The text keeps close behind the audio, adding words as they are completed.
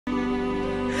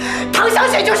唐小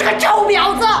雪就是个臭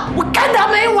婊子，我跟她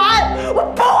没完，我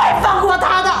不会放过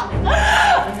她的。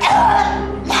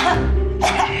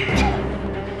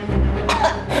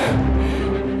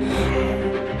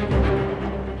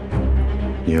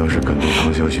你要是敢动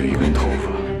唐小雪一根头发，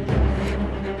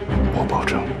我保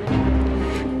证，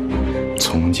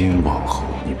从今往后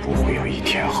你不会有一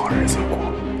天好日子过。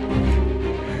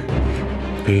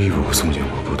威武宋建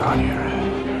国不打女人，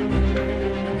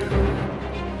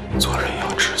做人要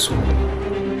知足。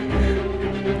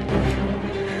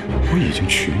我已经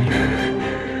娶你了，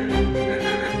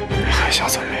你还想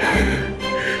怎么样？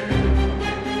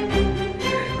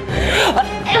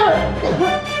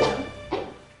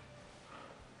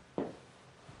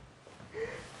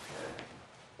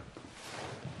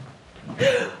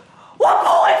我不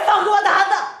会放过他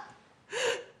的。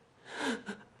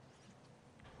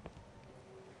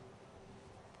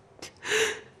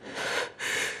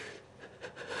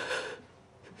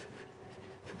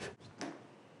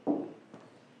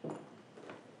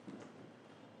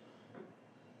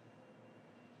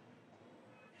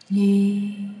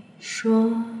你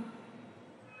说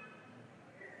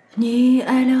你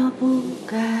爱了不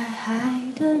该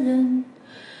爱的人，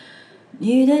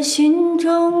你的心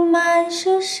中满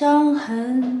是伤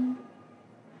痕。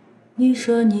你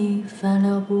说你犯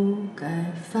了不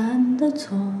该犯的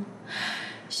错，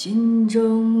心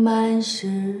中满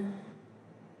是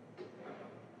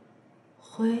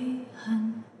悔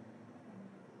恨。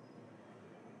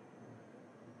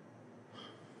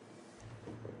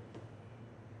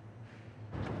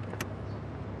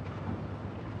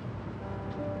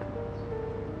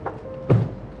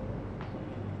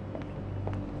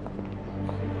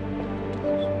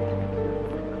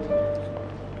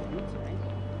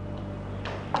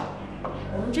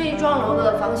这一幢楼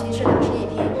的房型是2室1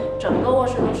厅，整个卧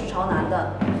室都是朝南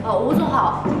的。吴总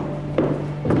好。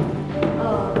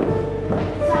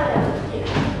下2个地。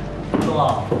吴总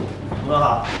好，吴总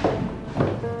好。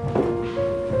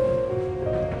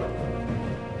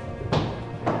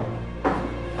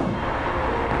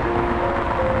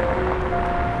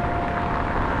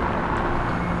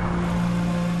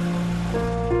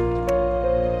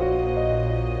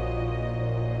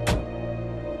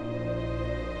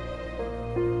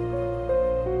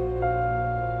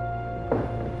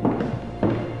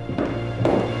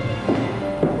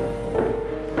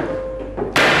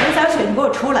你给我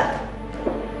出来！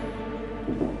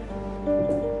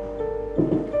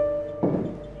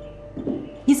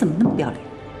你怎么那么不要脸？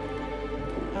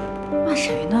骂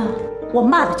谁呢？我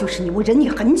骂的就是你，我忍你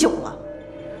很久了。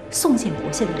宋建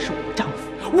国现在是我丈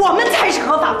夫，我们才是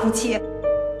合法夫妻。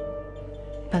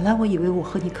本来我以为我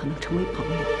和你可能成为朋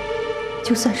友，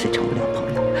就算是成不了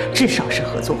朋友，至少是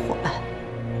合作伙伴。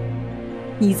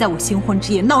你在我新婚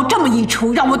之夜闹这么一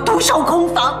出，让我独守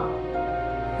空房。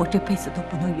我这辈子都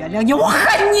不能原谅你，我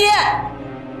恨你！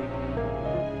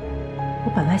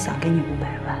我本来想给你500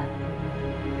万，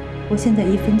我现在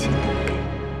1分钱都不给。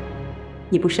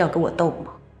你不是要跟我斗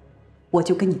吗？我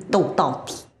就跟你斗到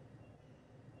底。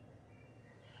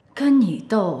跟你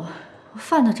斗，我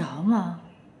犯得着吗？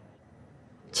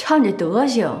瞧你这德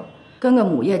行，跟个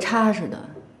母夜叉似的。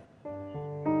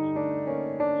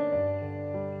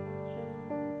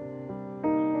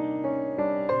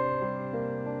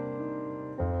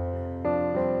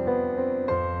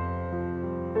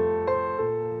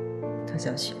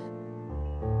小雪，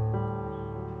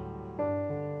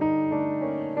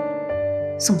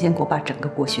宋建国把整个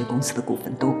国学公司的股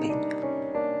份都给你了，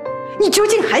你究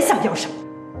竟还想要什么？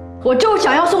我就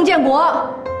想要宋建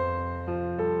国。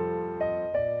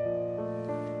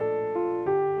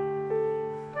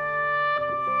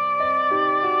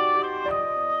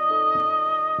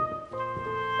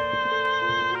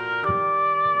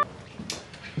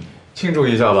庆祝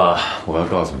一下吧！我要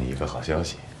告诉你一个好消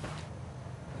息。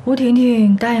吴婷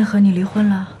婷答应和你离婚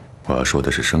了。我要说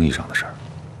的是生意上的事儿。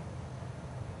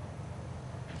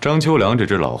张秋良这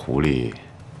只老狐狸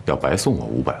要白送我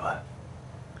500万，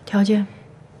条件？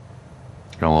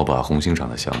让我把红星厂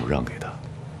的项目让给他。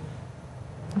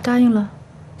你答应了？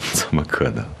怎么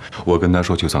可能？我跟他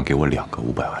说，就算给我2个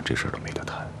500万，这事儿都没得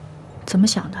谈。怎么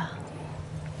想的？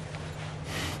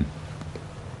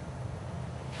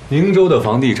宁州的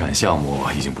房地产项目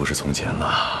已经不是从前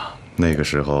了。那个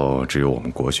时候只有我们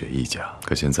国学一家，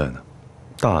可现在呢，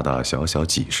大大小小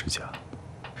几十家，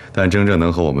但真正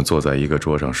能和我们坐在一个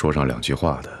桌上说上2句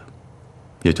话的，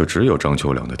也就只有张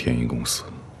秋良的天鹰公司。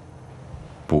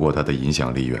不过他的影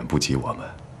响力远不及我们。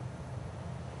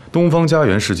东方家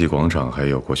园世纪广场还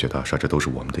有国学大厦，这都是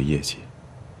我们的业绩。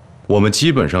我们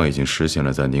基本上已经实现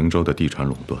了在宁州的地产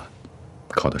垄断，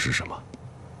靠的是什么？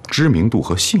知名度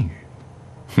和信誉。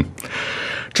哼，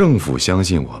政府相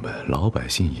信我们，老百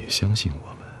姓也相信我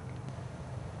们。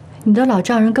你的老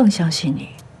丈人更相信你。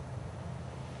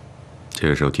这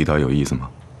个时候提他有意思吗？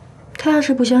他要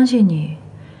是不相信你，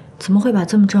怎么会把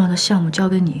这么重要的项目交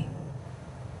给你？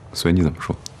所以你怎么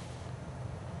说？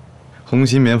红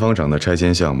星棉纺厂的拆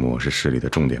迁项目是市里的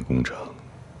重点工程，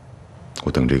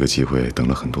我等这个机会等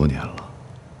了很多年了。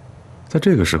在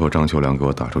这个时候，张秋良给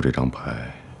我打出这张牌，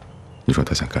你说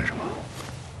他想干什么？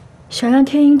想让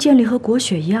天鹰建立和国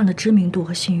雪一样的知名度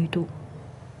和信誉度。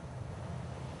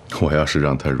我要是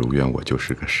让他如愿，我就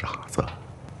是个傻子。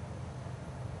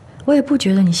我也不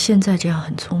觉得你现在这样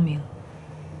很聪明。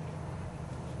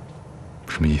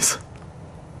什么意思？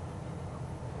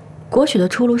国雪的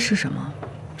出路是什么？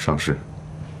上市。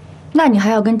那你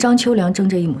还要跟张秋良争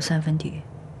这1亩3分地？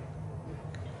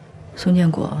宋建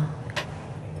国，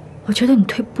我觉得你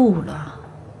退步了，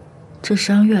智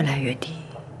商越来越低。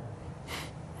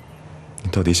你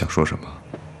到底想说什么？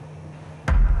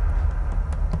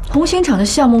红星厂的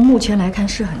项目目前来看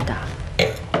是很大，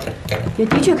也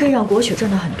的确可以让国雪赚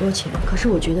到很多钱。可是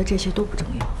我觉得这些都不重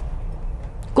要。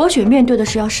国雪面对的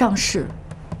是要上市，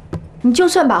你就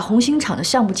算把红星厂的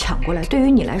项目抢过来，对于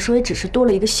你来说也只是多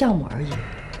了一个项目而已。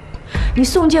你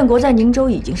宋建国在宁州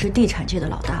已经是地产界的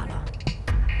老大了，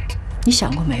你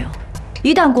想过没有？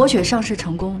一旦国雪上市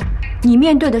成功，你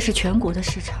面对的是全国的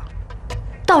市场，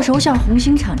到时候像红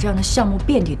星厂这样的项目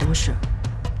遍地都是，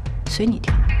随你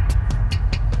挑。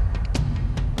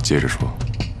接着说。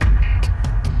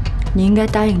你应该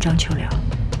答应张秋良。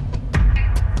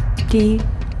第一，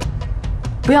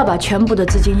不要把全部的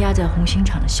资金压在红星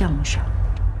厂的项目上；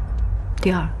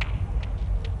第二，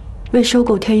为收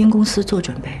购天鹰公司做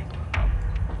准备，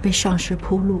为上市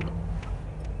铺路。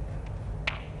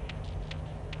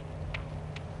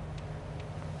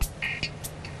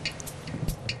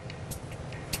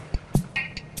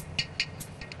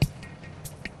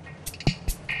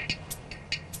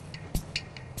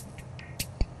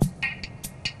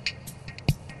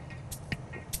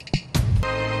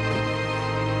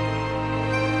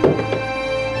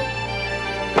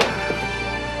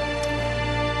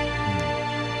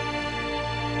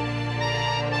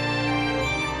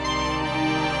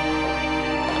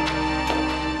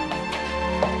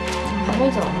没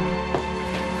走呢，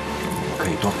可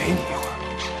以多陪你一会儿。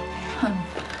哼，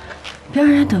别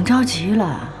让人等着急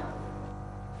了。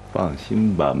放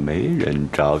心吧，没人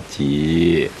着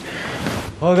急。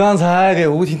我刚才给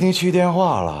吴婷婷去电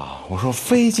话了，我说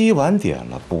飞机晚点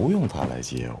了，不用她来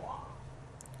接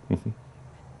我。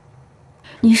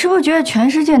你是不是觉得全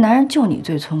世界男人就你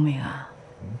最聪明啊？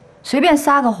随便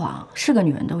撒个谎，是个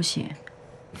女人都信。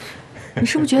你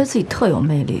是不是觉得自己特有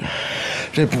魅力？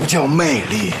这不叫魅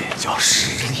力，叫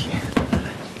实力。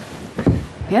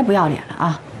别不要脸了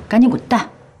啊！赶紧滚蛋！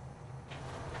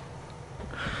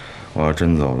我要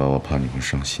真走了，我怕你会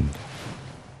伤心的。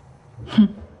哼，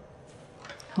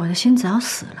我的心早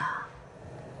死了。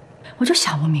我就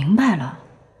想不明白了，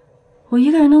我一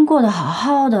个人能过得好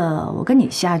好的，我跟你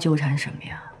瞎纠缠什么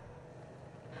呀？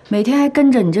每天还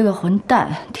跟着你这个混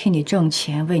蛋，替你挣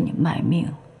钱，为你卖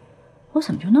命，我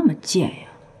怎么就那么贱呀？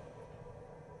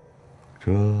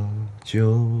这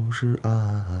就是爱，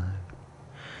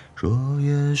说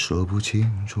也说不清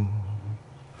楚。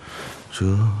这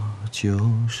就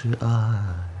是爱，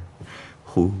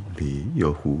糊里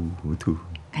又糊涂。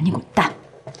赶紧滚蛋！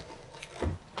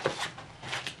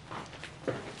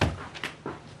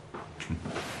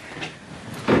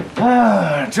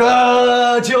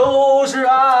这就是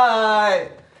爱，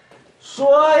说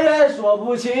也说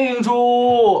不清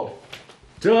楚。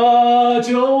这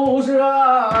就是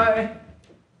爱，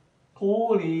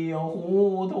糊里又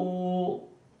糊涂。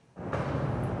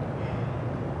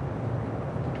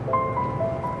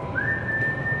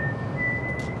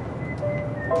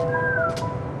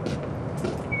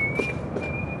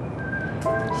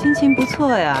心情不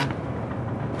错呀，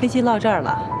飞机落这儿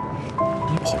了。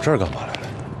你跑这儿干嘛来了？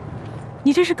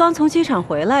你这是刚从机场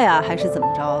回来呀，还是怎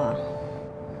么着啊？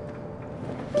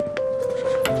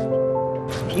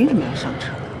凭什么要上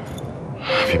车？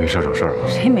别没事找事儿啊！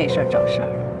谁没事找事儿？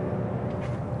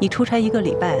你出差1个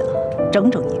礼拜了，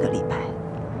整整1个礼拜。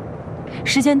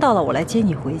时间到了，我来接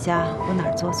你回家，我哪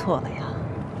儿做错了呀？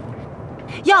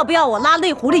要不要我拉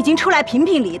那狐狸精出来评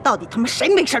评理？到底他妈谁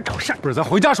没事找事儿？不是，咱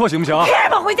回家说行不行？凭什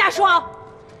么回家说？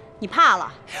你怕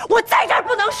了？我在这儿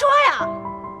不能说呀。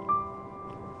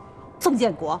宋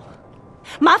建国，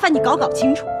麻烦你搞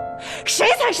清楚，谁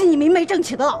才是你明媒正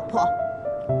娶的老婆？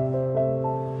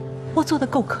我做的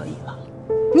够可以了，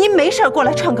您没事过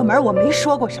来串个门，我没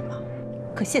说过什么。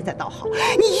可现在倒好，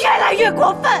你越来越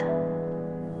过分。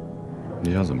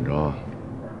你想怎么着啊？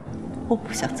我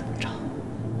不想怎么着，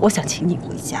我想请你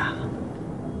回家。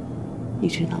你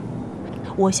知道吗？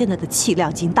我现在的气量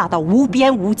已经大到无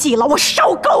边无际了，我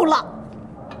受够了。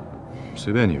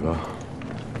随便你吧。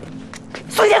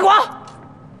孙建国，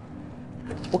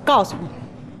我告诉你，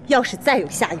要是再有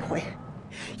下一回，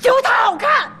有他好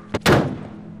看。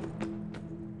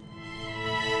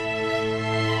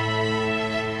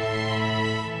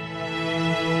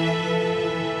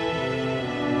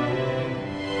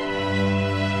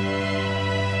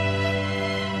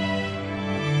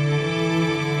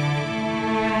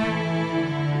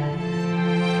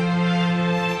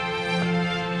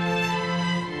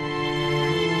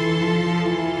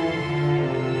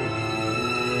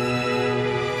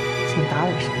想打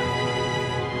我是吧？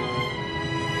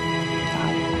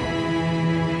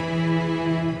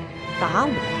打我！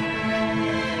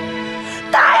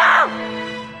打呀！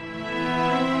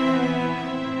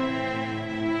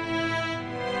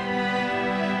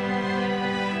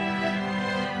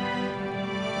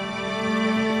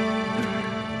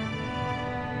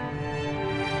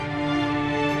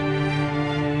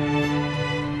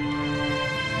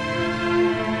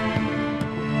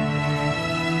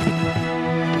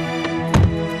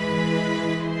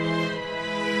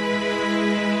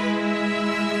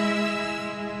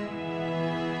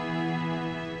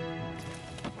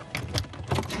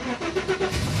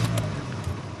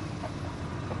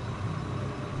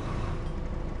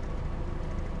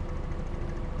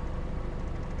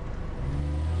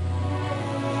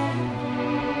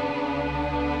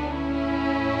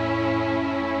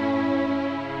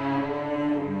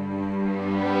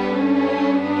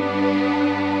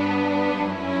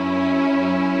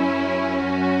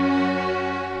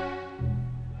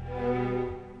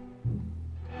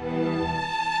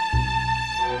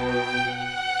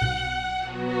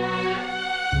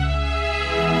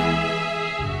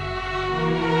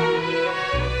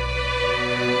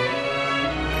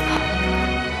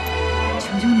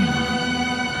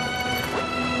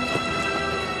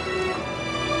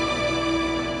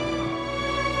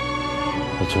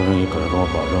我求求你，可是跟我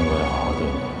保证，我要好好对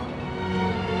你。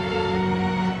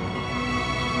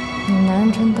你们男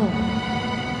人真逗，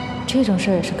这种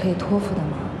事儿也是可以托付的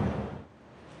吗？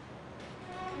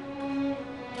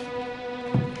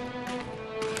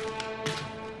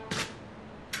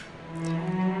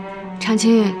长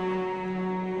青，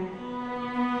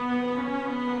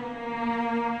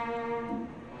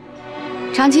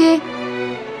长青，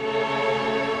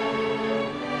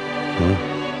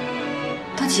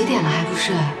都几点了还不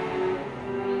睡？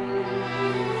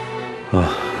啊，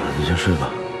你先睡吧，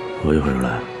我一会儿就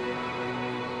来。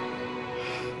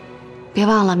别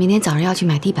忘了，明天早上要去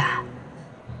买地板。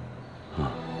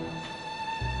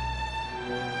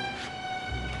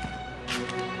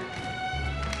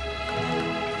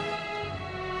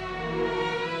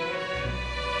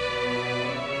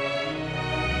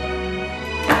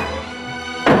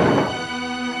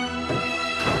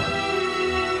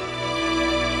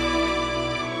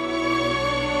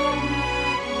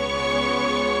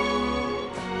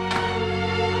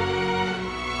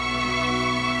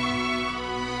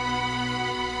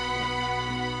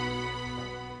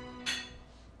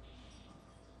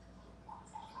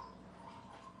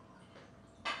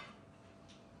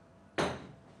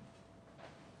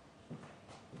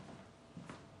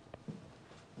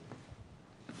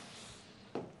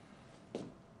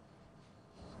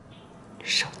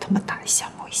少他妈打一下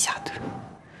冒一下的，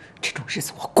这种日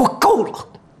子我过够了。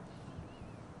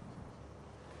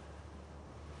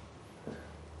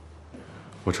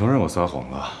我承认我撒谎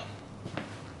了，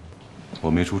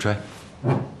我没出差。可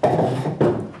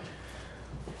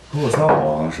我撒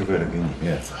谎是为了给你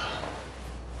面子。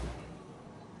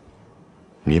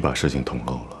你把事情捅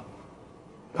漏了，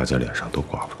大家脸上都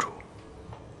挂不住。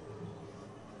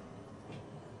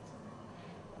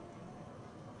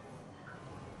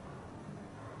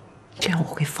这样我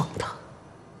会疯的。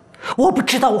我不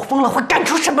知道我疯了会干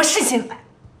出什么事情来。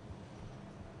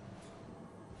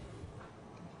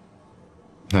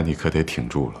那你可得挺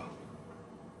住了。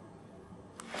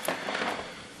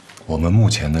我们目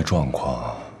前的状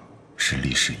况是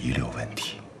历史遗留问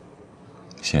题，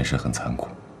现实很残酷。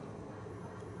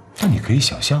但你可以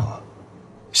想象啊，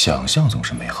想象总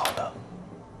是美好的。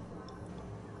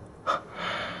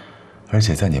而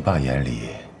且在你爸眼里，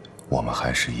我们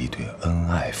还是一对恩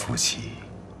爱夫妻。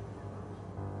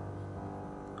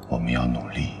我们要努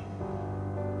力，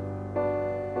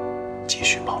继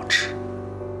续保持。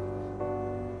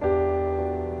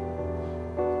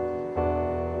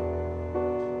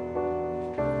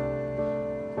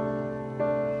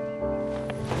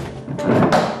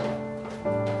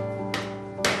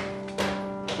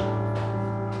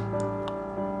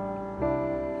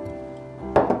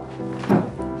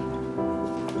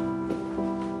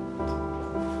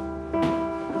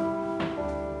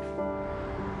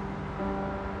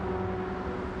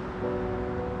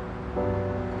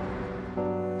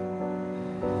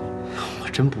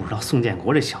真不知道宋建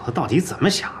国这小子到底怎么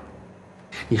想的。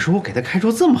你说我给他开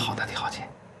出这么好的条件，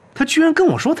他居然跟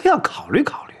我说他要考虑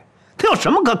考虑，他有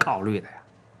什么可考虑的呀？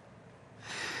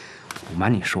不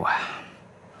瞒你说呀，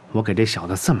我给这小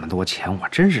子这么多钱，我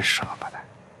真是舍不得。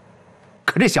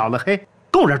可这小子嘿，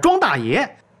跟我这装大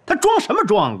爷，他装什么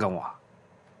装啊？跟我。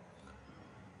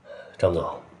张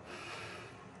总，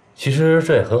其实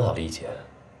这也很好理解。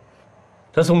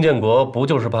这宋建国不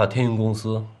就是怕天云公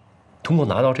司通过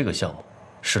拿到这个项目，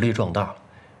实力壮大了，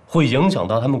会影响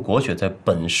到他们国雪在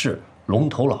本市龙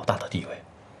头老大的地位，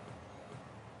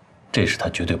这是他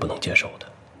绝对不能接受的。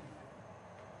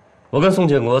我跟宋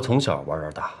建国从小玩到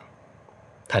大，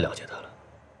太了解他了，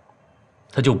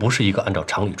他就不是一个按照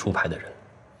常理出牌的人。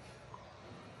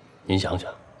您想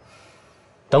想，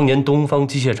当年东方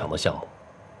机械厂的项目，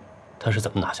他是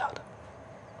怎么拿下的？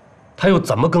他又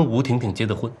怎么跟吴婷婷结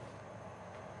的婚？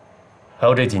还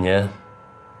有这几年，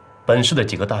本市的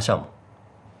几个大项目，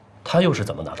他又是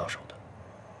怎么拿到手的？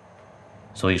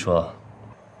所以说，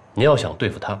你要想对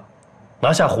付他，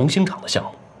拿下红星厂的项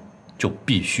目，就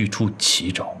必须出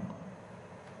奇招。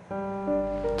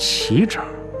奇招？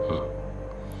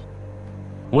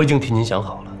我已经替您想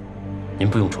好了，您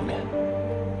不用出面，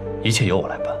一切由我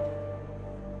来办。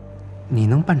你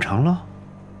能办成了？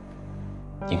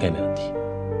应该没问题。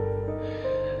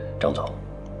张总，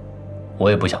我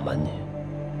也不想瞒你，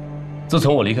自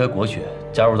从我离开国雪，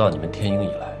加入到你们天鹰以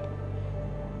来，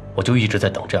我就一直在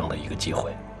等这样的一个机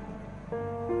会。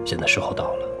现在时候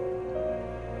到了。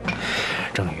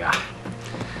郑宇啊，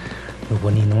如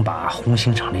果你能把红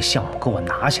星厂这项目给我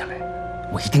拿下来，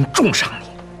我一定重赏你。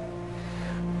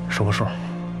说个数。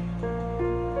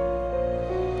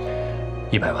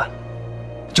100万。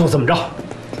就这么着。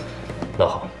那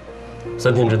好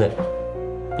，3天之内，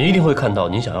你一定会看到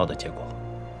您想要的结果。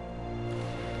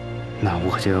那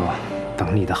我就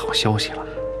等你的好消息了。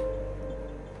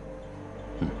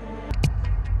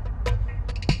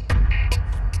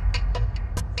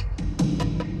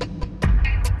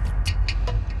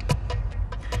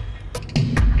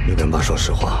你跟爸说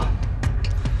实话，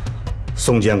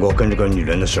宋建国跟这个女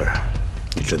人的事儿，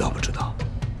你知道不知道？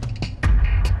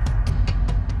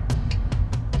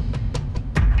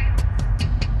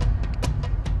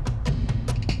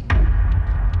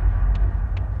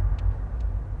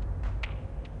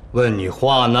问你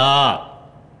话呢？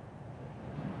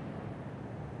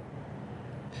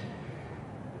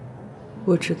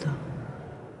我知道。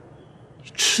你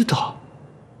知道？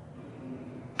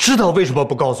知道为什么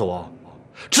不告诉我？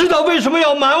知道为什么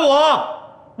要瞒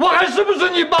我？我还是不是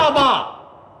你爸爸？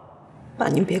爸，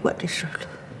您别管这事儿了，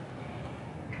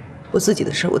我自己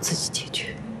的事儿我自己解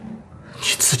决。你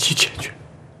自己解决？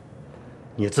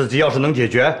你自己要是能解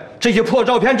决，这些破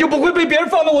照片就不会被别人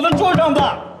放到我的桌上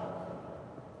的。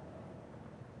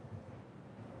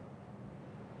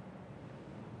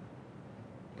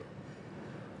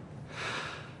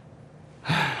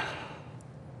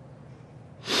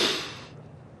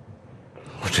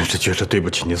真是觉得对不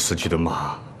起你死去的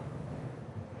妈。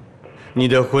你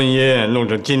的婚姻弄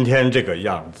成今天这个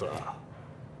样子，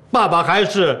爸爸还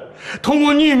是通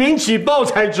过匿名起报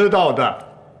才知道的。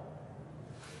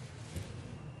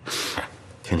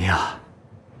婷婷啊，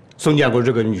宋建国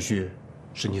这个女婿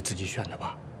是你自己选的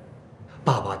吧？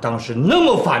爸爸当时那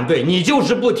么反对，你就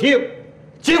是不听，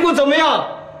结果怎么样？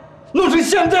弄成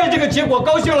现在这个结果，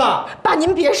高兴了？爸，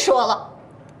您别说了。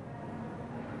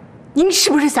您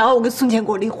是不是想要我跟宋建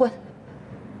国离婚？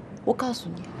我告诉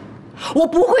你，我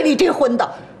不会离这婚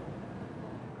的。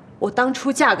我当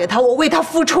初嫁给他，我为他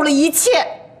付出了一切，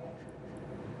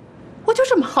我就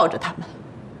这么耗着他们。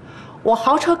我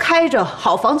豪车开着，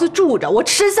好房子住着，我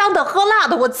吃香的喝辣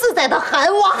的，我自在的很，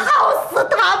我耗死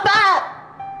他们。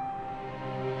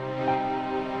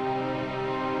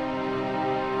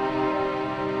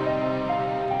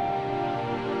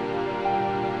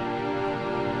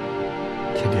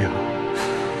婷婷，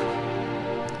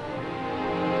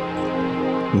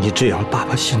你这样，爸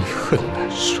爸心里很难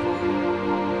受。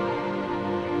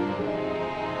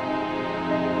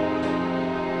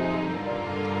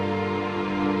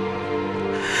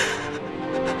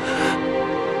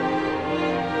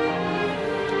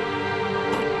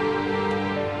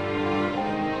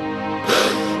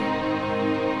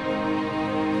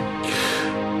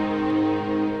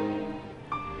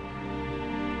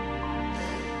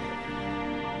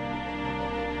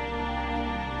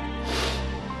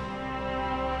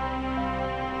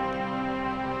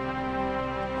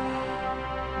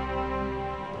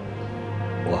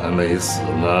我还没死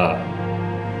呢，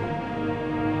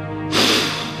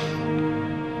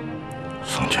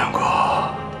宋建国，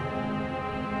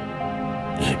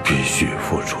你必须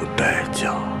付出代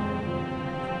价。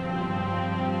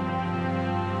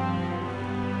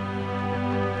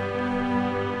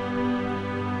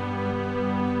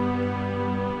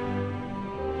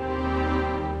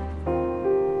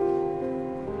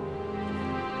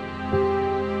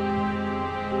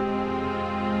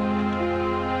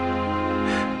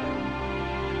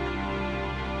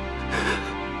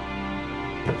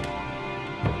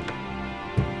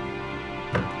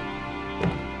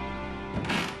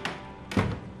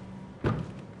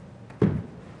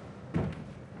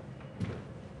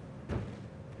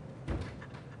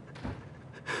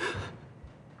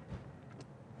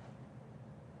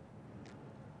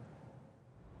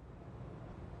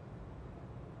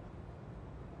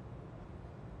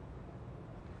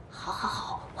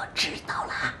知道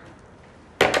了。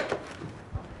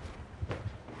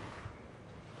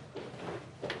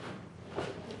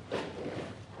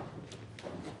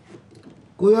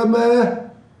顾元梅，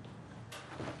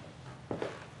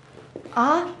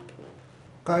啊？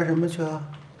干什么去啊？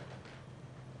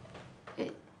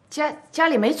家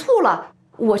里没醋了，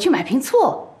我去买瓶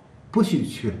醋。不许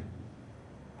去。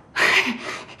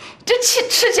这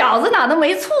吃饺子哪能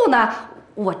没醋呢？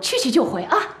我去就回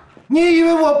啊。你以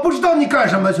为我不知道你干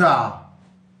什么去啊？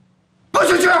不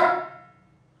许去！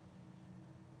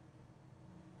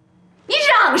你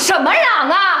嚷什么嚷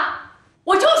啊？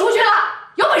我就出去了，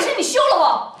有本事你休了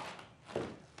我！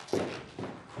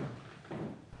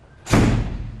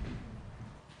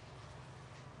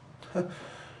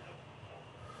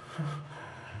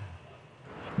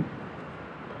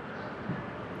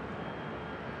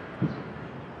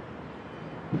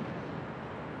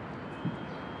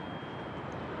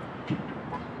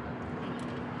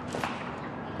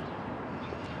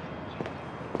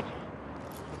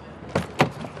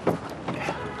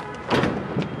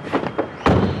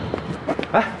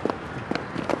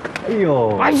哎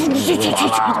呦！哎呀，去！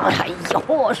哎呦，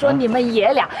我说你们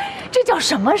爷俩，这叫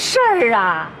什么事儿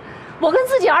啊？我跟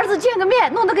自己儿子见个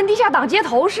面，弄得跟地下党接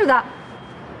头似的。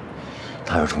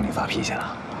他又冲你发脾气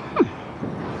了。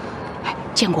哎，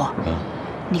建国，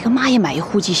你跟妈也买一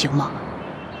呼机行吗？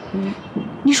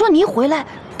你说你一回来，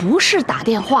不是打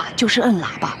电话就是摁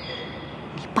喇叭，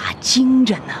你爸精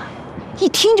着呢，一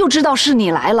听就知道是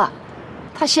你来了。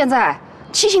他现在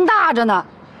气性大着呢。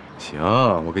行，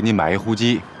我给你买一呼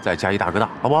机，再加一大哥大，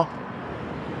好不好？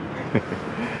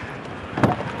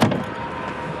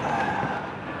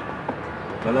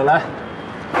来，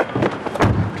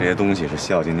这些东西是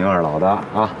孝敬您二老的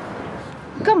啊。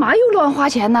干嘛又乱花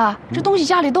钱呢？这东西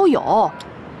家里都有。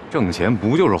挣钱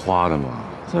不就是花的吗？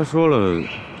再说了，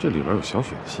这里边有小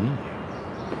雪的心意。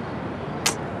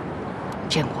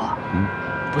建国，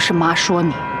不是妈说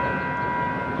你，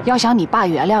要想你爸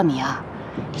原谅你啊，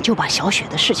你就把小雪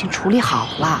的事情处理好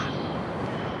了。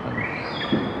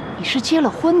你是结了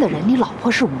婚的人，你老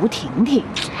婆是吴婷婷，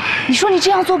你说你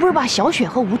这样做不是把小雪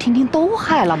和吴婷婷都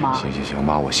害了吗？行，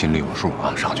妈，我心里有数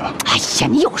啊，上去吧。哎呀，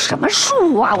你有什么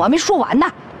数啊？我还没说完呢。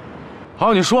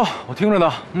好，你说，我听着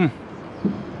呢。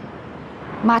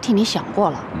妈替你想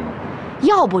过了，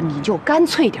要不你就干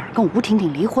脆点跟吴婷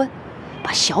婷离婚，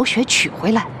把小雪娶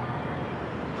回来。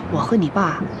我和你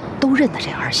爸都认得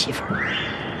这儿媳妇儿。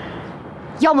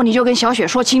要么你就跟小雪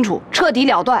说清楚，彻底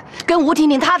了断，跟吴婷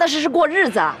婷踏踏实实过日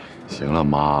子。行了，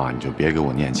妈，你就别给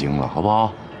我念经了，好不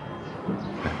好？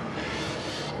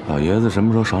老爷子什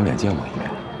么时候赏脸见我一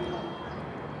面？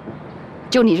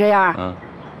就你这样，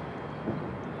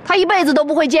他一辈子都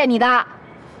不会见你的。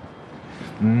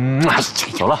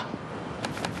走了，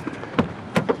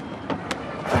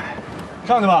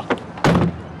上去吧。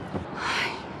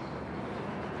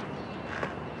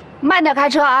慢点开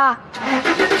车啊！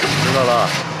知道了。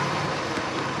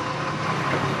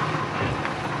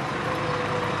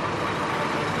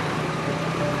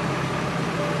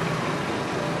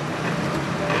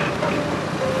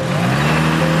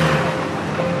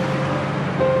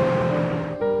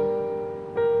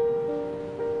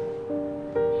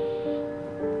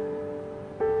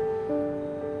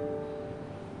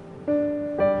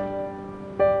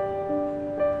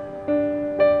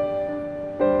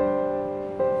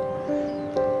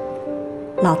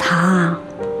老唐，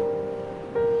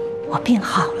我病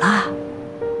好了，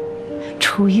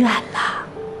出院了。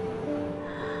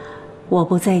我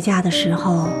不在家的时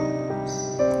候，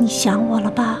你想我了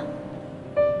吧？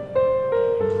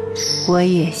我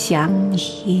也想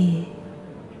你。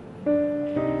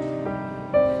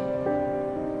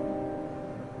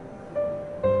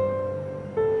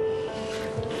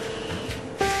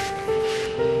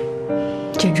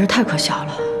简直太可笑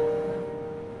了！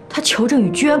他裘振宇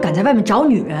居然敢在外面找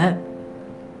女人，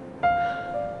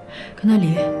跟他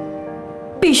离，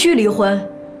必须离婚！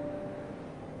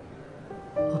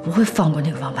我不会放过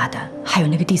那个王八蛋，还有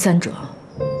那个第三者。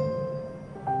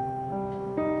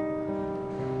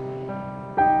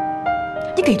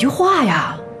你给句话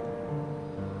呀！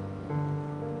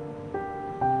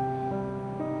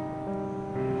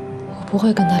我不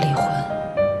会跟他离婚。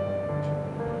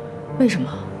为什么？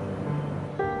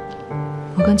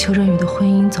我跟裘振宇的婚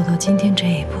姻走到今天这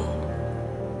一步，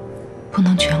不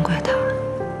能全怪他，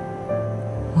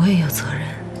我也有责任。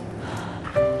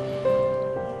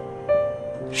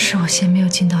是我先没有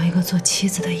尽到一个做妻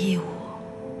子的义务。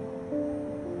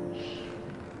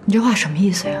你这话什么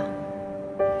意思呀？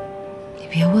你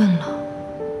别问了，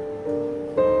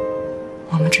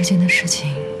我们之间的事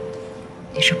情，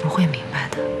你是不会明白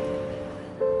的。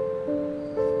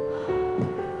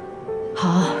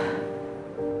好，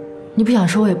你不想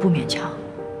说我也不勉强。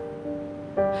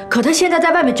可他现在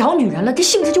在外面找女人了，这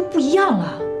性质就不一样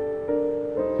了。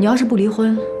你要是不离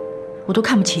婚，我都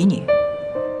看不起你。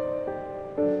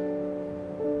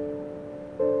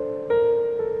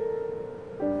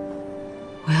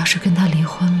我要是跟他离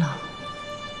婚了，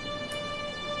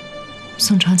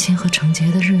宋长青和程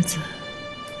洁的日子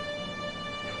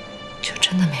就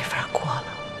真的没法过了。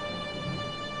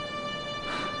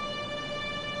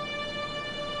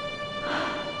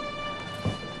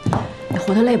你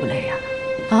活得累不累呀？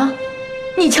啊！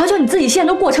你瞧瞧你自己现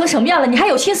在都过成什么样了，你还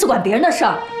有心思管别人的事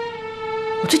儿？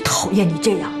我最讨厌你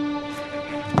这样。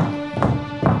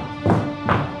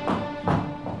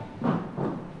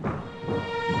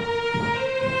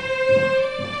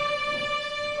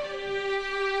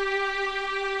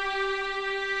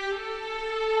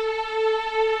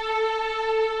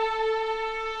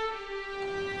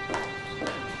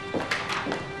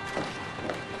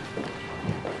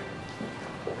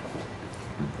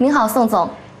您好，宋总。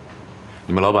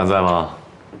你们老板在吗？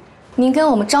您跟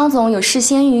我们张总有事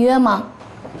先预约吗？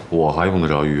我还用得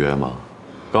着预约吗？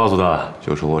告诉他，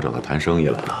就说我找他谈生意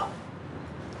来了。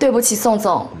对不起，宋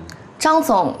总，张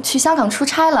总去香港出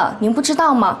差了，您不知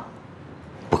道吗？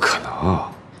不可能。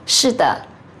是的，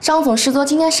张总是坐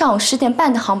今天上午10点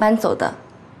半的航班走的。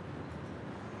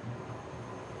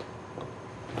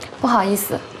不好意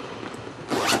思。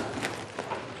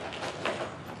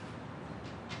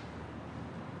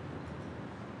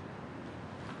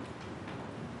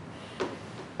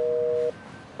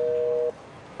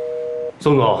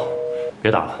宋总，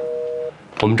别打了，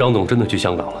我们张总真的去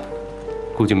香港了，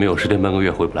估计没有10天半个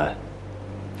月回不来。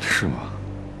是吗？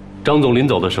张总临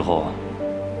走的时候，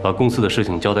把公司的事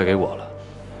情交代给我了。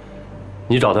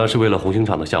你找他是为了红星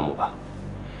厂的项目吧？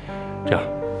这样，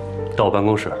到我办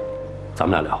公室，咱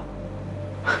们俩聊。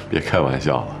别开玩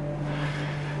笑了，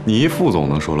你一副总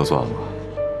能说了算吗？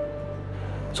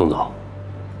宋总，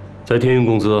在天运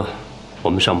公司，我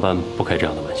们上班不开这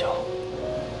样的玩笑。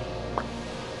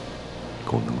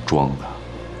够能装的。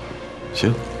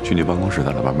行，去你办公室，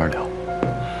咱俩慢慢聊。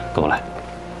跟我来。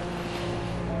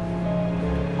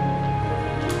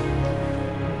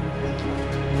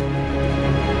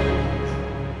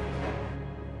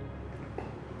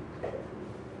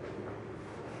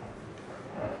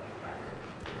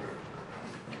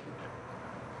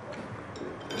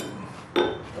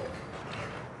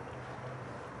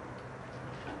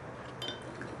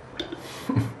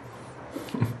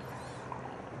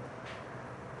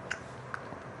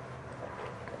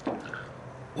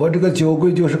我这个酒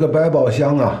柜就是个百宝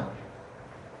箱啊，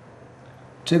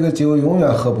这个酒永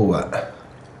远喝不完。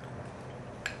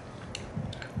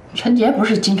陈杰不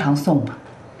是经常送吗？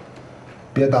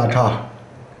别打岔，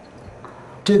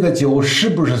这个酒是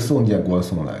不是宋建国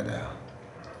送来的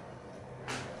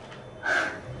呀？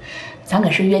咱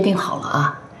可是约定好了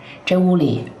啊，这屋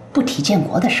里不提建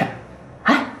国的事儿。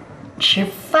哎，吃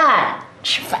饭，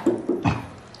吃饭。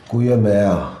顾月梅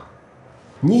啊。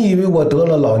你以为我得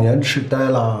了老年痴呆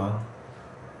啦？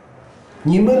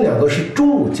你们两个是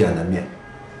中午见的面，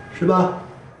是吧？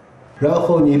然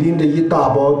后你拎着一大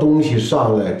包东西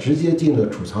上来，直接进了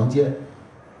储藏间。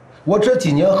我这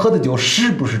几年喝的酒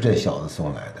是不是这小子送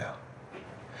来的呀？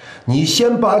你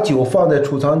先把酒放在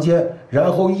储藏间，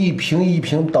然后一瓶一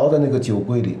瓶倒在那个酒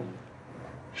柜里，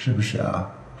是不是啊？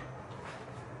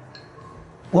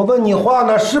我问你话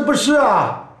呢，是不是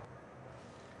啊？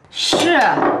是。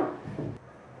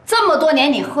这么多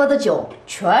年你喝的酒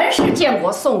全是建国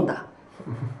送的，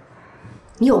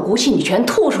你有骨气你全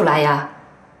吐出来呀！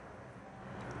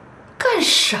干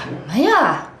什么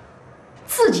呀？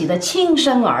自己的亲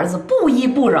生儿子不依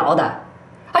不饶的，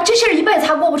啊，这事儿一辈子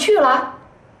还过不去了？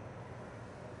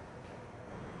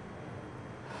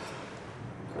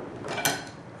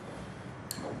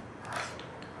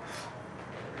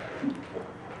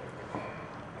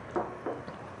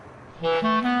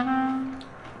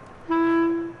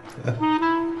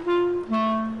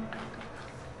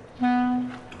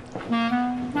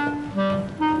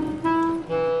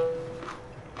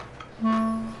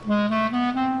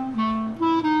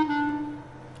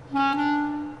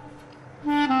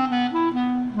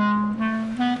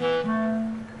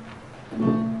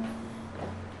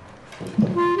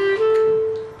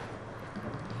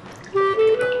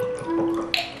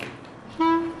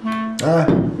哎，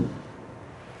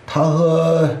他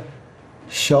和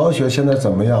小雪现在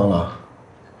怎么样了？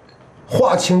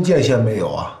划清界限没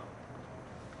有啊？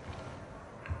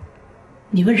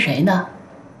你问谁呢？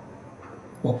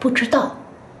我不知道。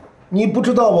你不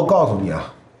知道，我告诉你啊，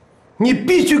你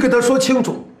必须给他说清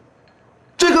楚，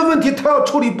这个问题他要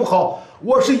处理不好，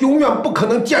我是永远不可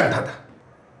能见他的。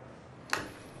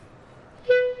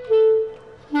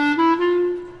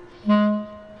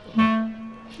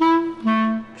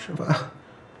吃饭。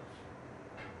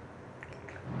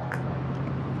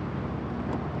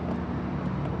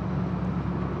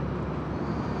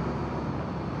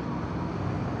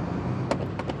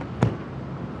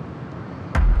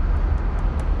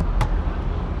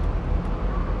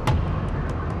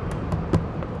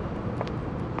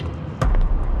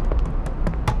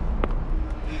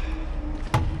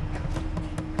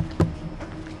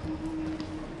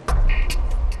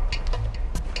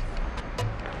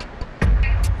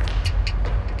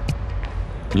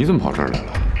你怎么跑这儿来了？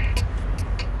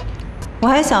我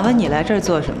还想问你来这儿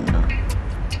做什么呢？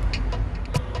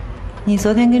你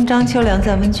昨天跟张秋良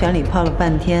在温泉里泡了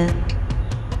半天，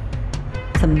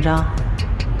怎么着？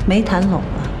没谈拢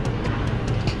啊？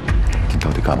你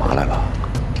到底干嘛来了？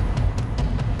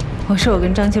我说我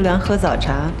跟张秋良喝早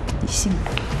茶，你信吗？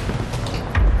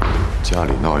家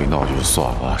里闹一闹就算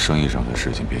了，生意上的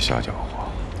事情别瞎搅和。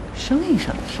生意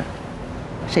上的事儿？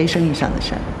谁生意上的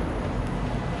事儿？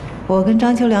我跟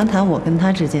张秋良谈我跟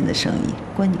他之间的生意，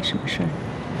关你什么事儿？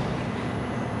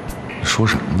你说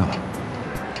什么呢？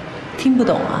听不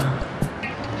懂啊？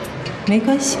没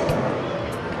关系。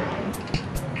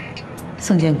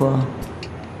宋建国，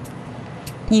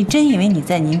你真以为你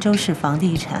在宁州市房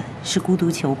地产是孤独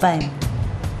求败吗？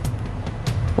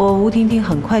我吴婷婷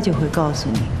很快就会告诉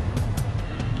你，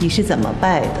你是怎么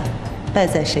败的，败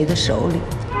在谁的手里。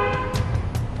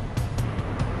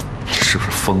你是不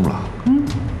是疯了？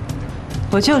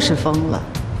我就是疯了。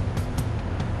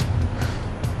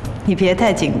你别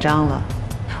太紧张了，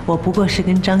我不过是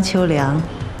跟张秋良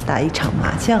打一场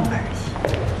麻将而已。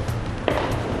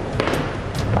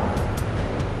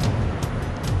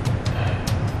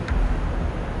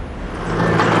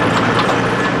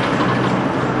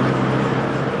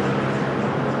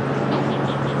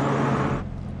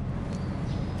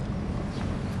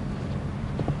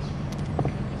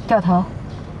掉头。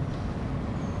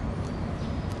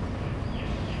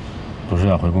不是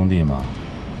要回工地吗？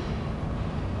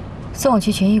送我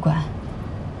去群医馆。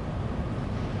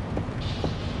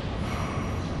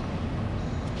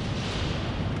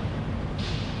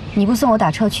你不送我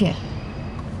打车去。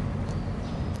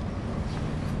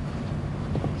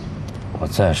我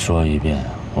再说一遍，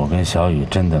我跟小雨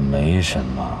真的没什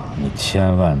么，你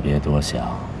千万别多想。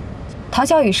陶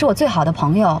小雨是我最好的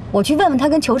朋友，我去问问他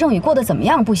跟裘正宇过得怎么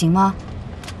样，不行吗？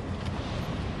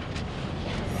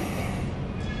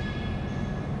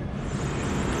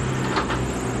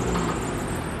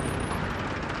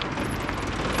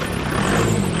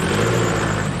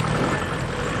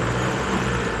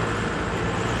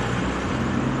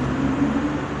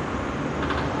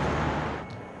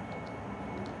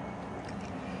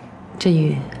振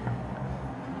宇，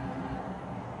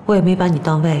我也没把你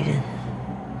当外人，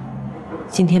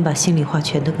今天把心里话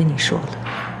全都跟你说了。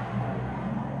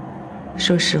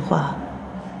说实话，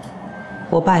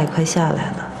我爸也快下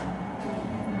来了。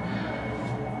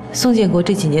宋建国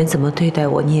这几年怎么对待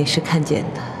我，你也是看见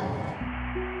的。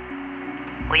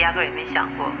我压根也没想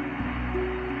过，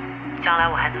将来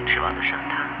我还能指望得上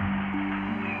他。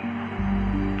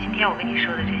今天我跟你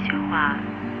说的这些话，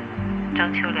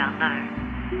张秋良那儿。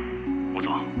吴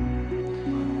总，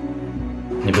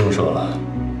你不用说了，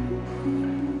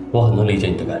我很能理解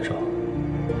你的感受。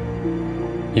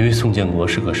因为宋建国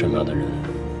是个什么样的人，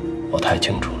我太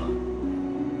清楚了。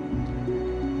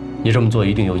你这么做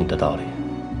一定有你的道理，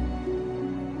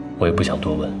我也不想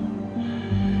多问，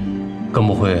更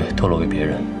不会透露给别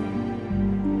人，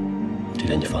这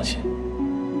点你放心。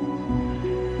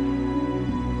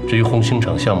至于红星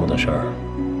厂项目的事儿，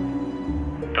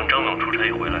等张总出差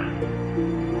回来，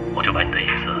我就把你的意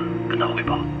思跟他汇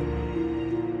报，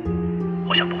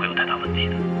我想不会有太大问题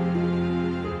的。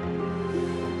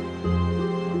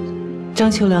张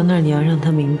秋良那儿，你要让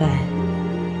他明白，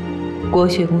国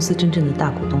学公司真正的大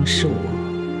股东是我，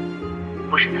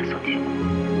不是他宋建国。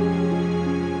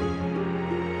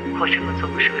我这么做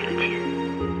不是为了钱，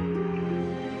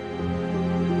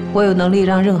我有能力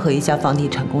让任何一家房地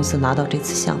产公司拿到这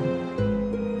次项目。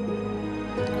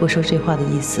我说这话的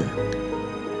意思，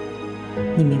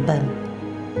你明白吗？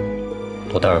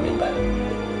我当然明白，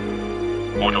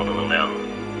吴总的能量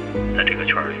在这个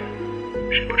圈里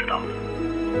谁不知道的。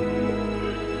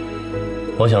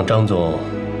我想张总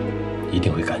一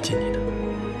定会感激你的。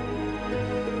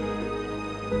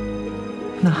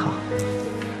那好，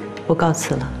我告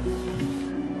辞了。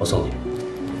我送你。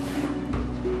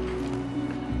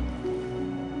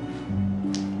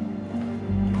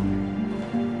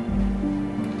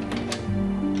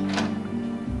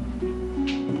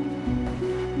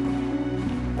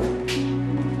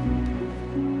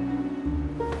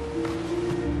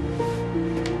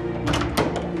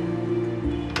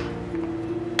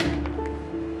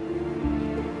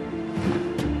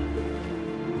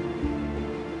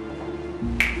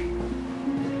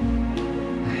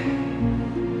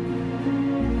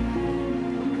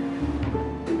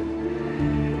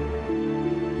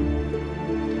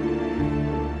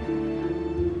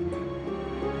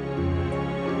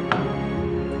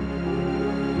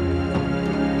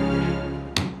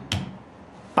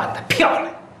漂亮。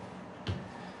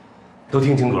都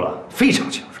听清楚了，非常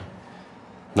清楚，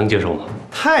能接受吗？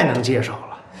太能接受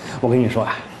了。我跟你说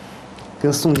啊，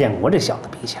跟宋建国这小子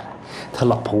比起来，他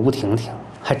老婆吴婷婷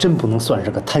还真不能算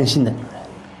是个贪心的女人。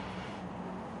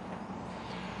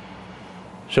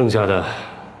剩下的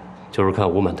就是看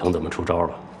吴满腾怎么出招了。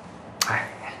哎，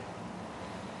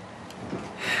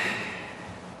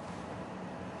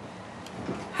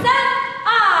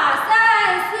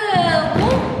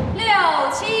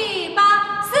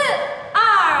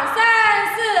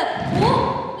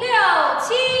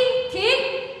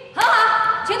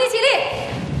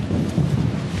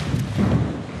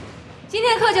今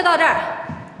天课就到这儿，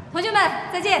同学们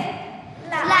再见。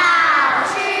老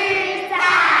师再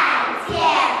见。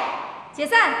解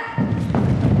散。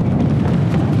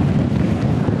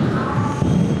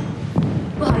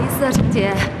不好意思啊，程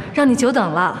姐，让你久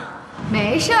等了。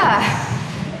没事儿，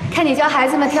看你教孩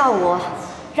子们跳舞，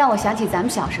让我想起咱们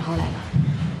小时候来了。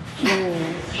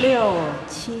5、6、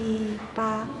7、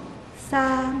8，3、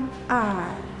2、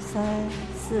3、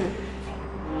4。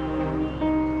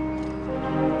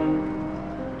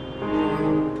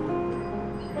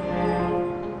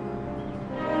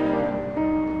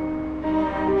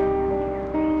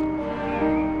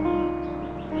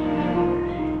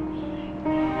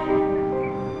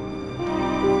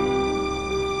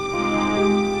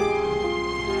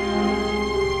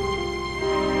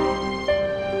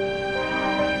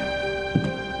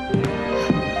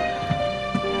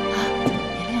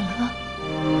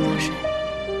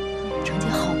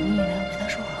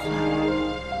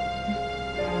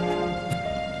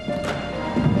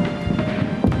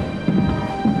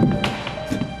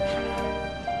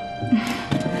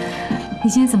你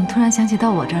今天怎么突然想起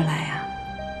到我这儿来呀？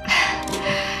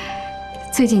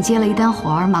最近接了一单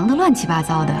活儿，忙得乱七八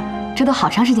糟的，这都好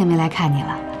长时间没来看你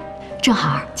了，正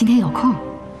好今天有空。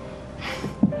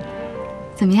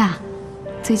怎么样？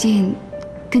最近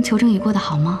跟裘正宇过得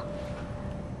好吗？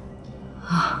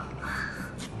啊，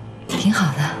挺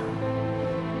好的。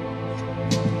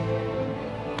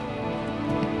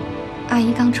阿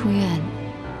姨刚出院，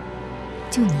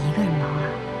就你一个人忙啊？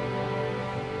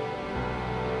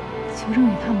裘正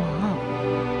宇他忙，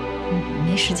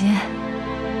没时间。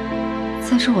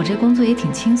再说我这工作也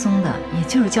挺轻松的，也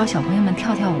就是教小朋友们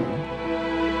跳跳舞。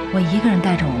我一个人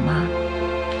带着我妈，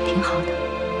挺好的。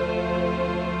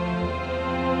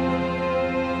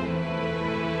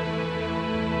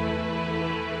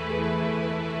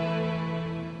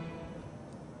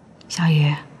小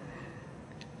雨，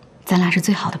咱俩是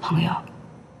最好的朋友，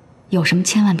有什么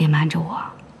千万别瞒着我。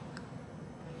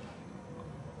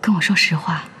跟我说实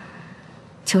话，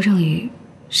裘正宇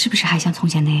是不是还像从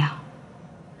前那样？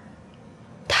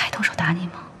他还动手打你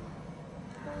吗？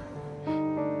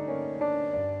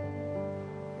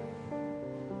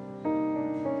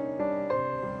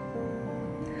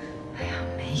哎呀，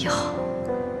没有。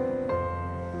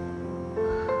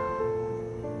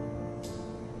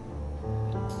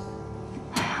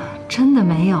哎呀，真的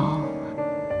没有。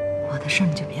我的事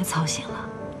你就别操心了，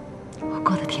我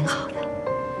过得挺好的。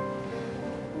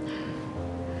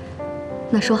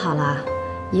那说好了，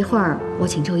一会儿我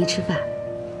请周一吃饭。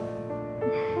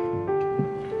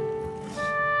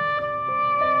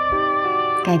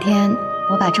改天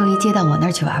我把周一接到我那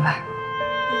儿去玩玩。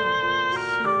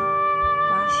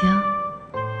行。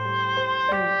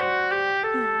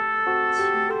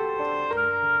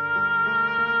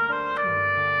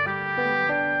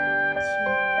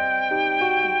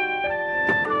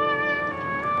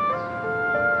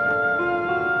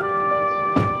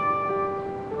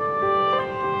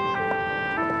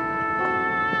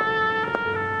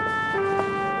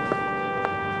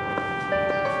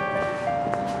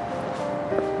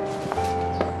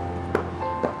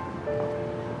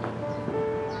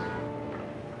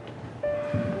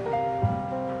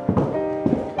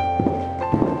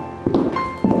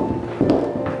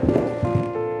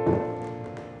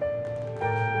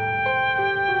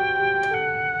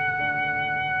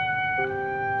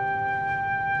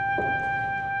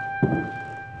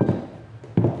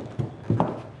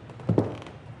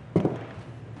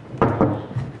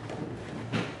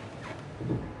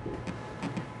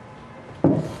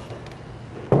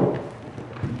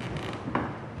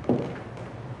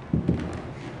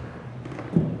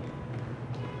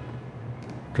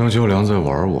张秋良在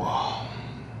玩我。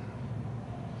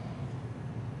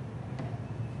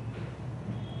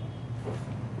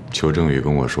裘正宇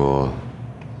跟我说，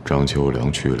张秋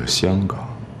良去了香港，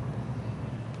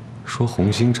说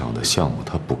红星厂的项目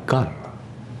他不干了。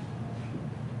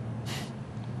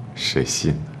谁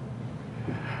信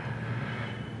呢？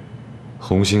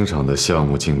红星厂的项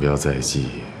目竞标在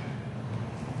即，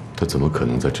他怎么可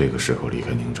能在这个时候离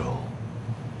开宁州？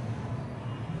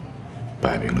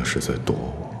摆明了是在躲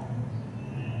我。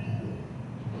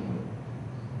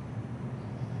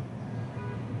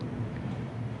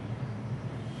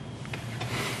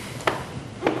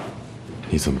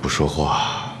你怎么不说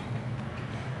话？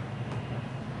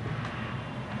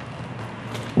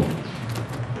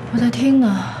我在听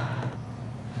呢。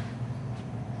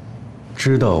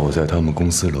知道我在他们公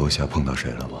司楼下碰到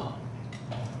谁了吗？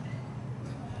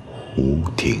吴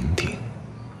婷婷。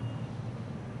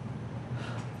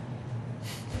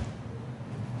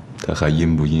他还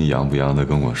阴不阴阳不阳的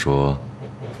跟我说，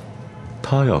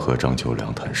他要和张秋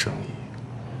良谈生意。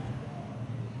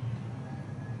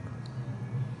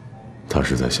他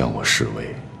是在向我示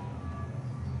威，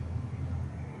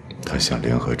他想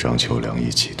联合张秋良一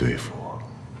起对付我，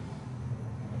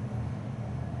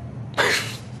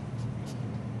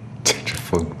简直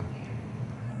疯了。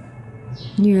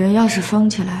女人要是疯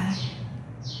起来，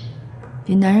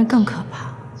比男人更可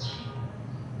怕。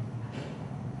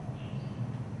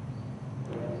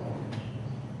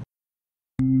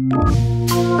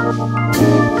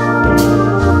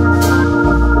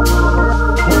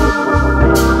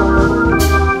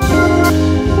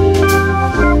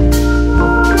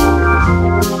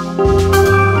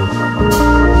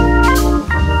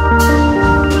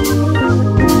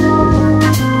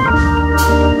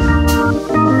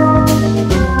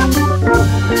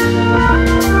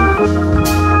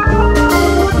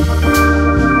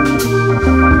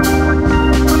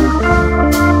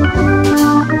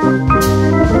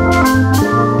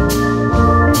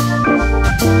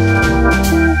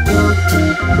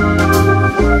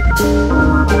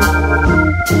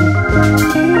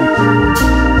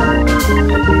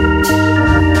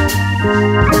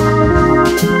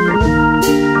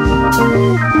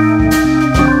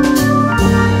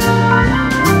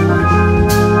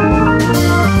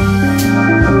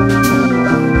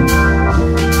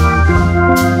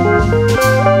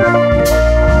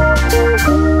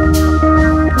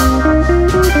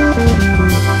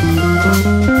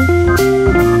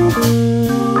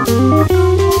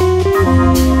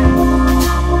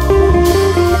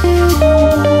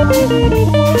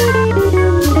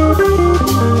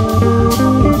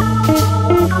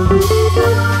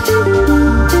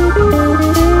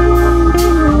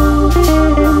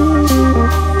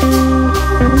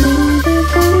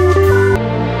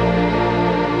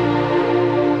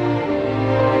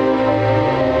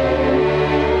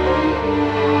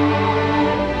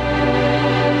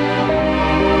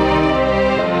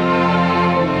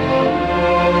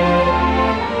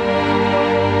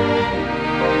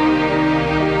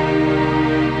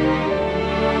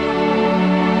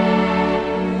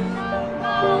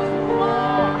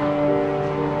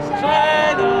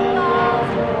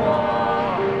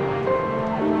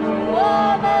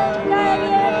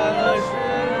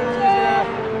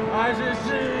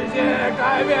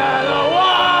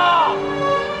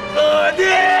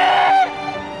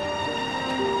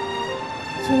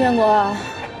宋建国，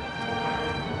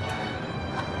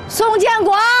宋建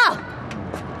国，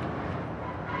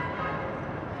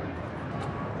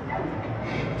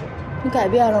你改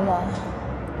变了吗？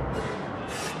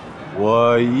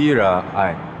我依然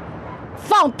爱你。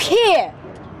放屁！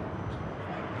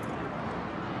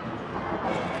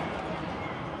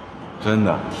真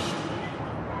的。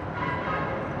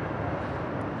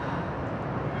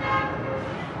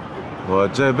我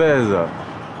这辈子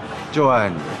就爱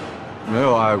你，没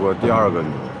有爱过第二个女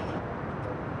人。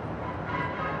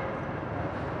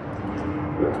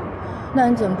那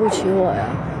你怎么不娶我呀？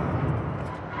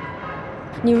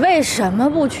你为什么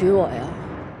不娶我呀？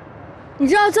你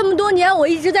知道这么多年我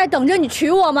一直在等着你娶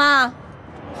我吗？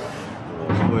我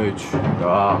会娶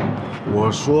的，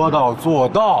我说到做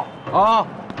到啊！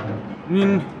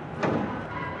你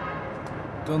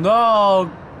等到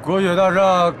国雪大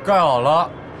厦盖好了，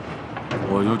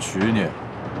我就娶你。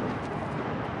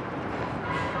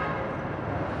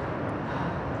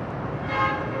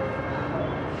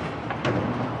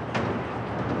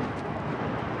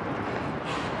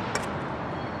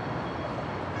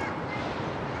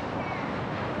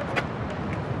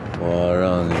我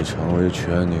让你成为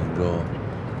全宁州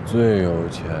最有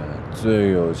钱、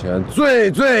最有钱、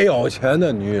最有钱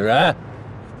的女人。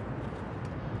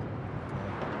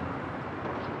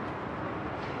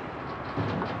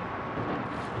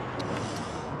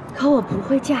可我不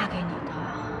会嫁给你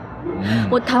的，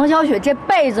我唐小雪这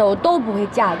辈子我都不会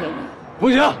嫁给你。不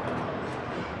行，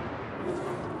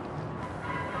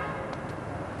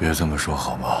别这么说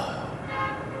好吗？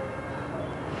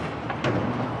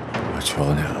我求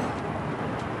你了，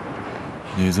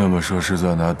你这么说是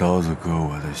在拿刀子割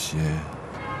我的心。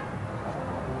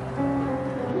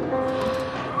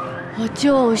我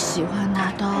就喜欢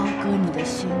拿刀割你的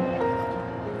心。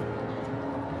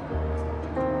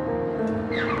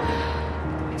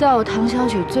在我唐小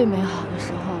雪最美好的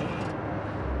时候，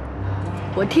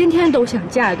我天天都想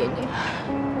嫁给你，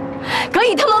可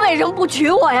你他妈为什么不娶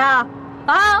我呀？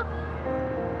啊！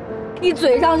你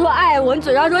嘴上说爱我，你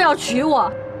嘴上说要娶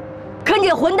我，可你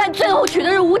这混蛋最后娶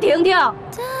的是吴婷婷。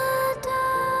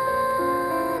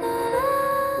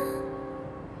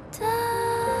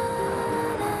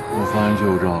我翻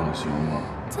旧账了，行吗？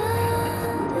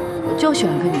我就喜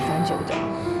欢跟你翻旧账。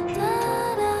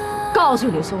告诉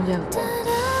你，宋建国，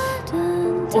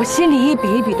我心里一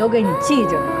笔一笔都给你记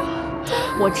着呢。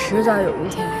我迟早有一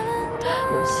天，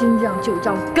我新账旧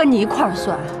账跟你一块儿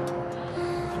算。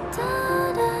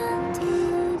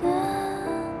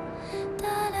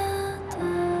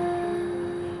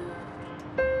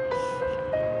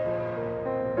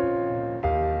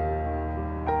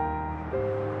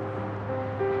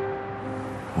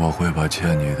我会把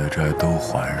欠你的债都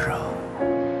还上，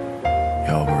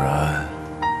要不然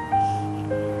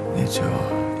你就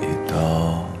一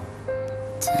刀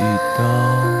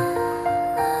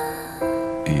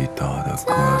一刀的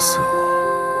割死我。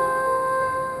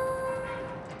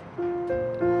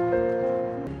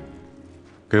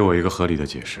给我一个合理的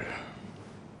解释。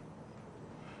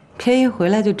偏一回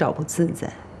来就找不自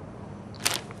在。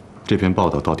这篇报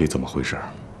道到底怎么回事？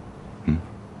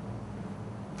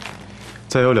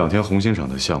再有2天，红星厂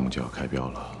的项目就要开标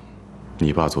了。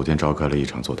你爸昨天召开了一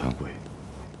场座谈会，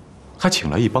还请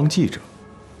来一帮记者，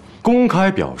公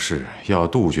开表示要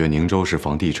杜绝宁州市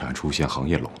房地产出现行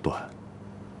业垄断，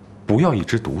不要一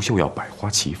枝独秀，要百花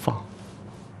齐放。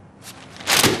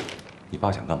你爸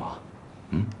想干嘛？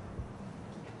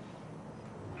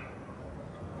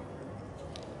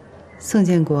宋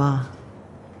建国，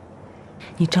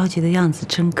你着急的样子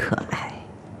真可爱。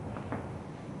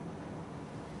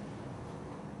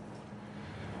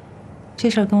这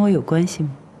事儿跟我有关系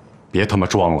吗？别他妈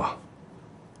装了！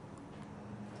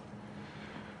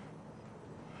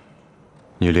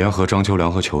你联合张秋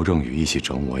良和裘正宇一起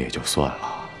整我也就算了，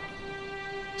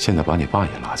现在把你爸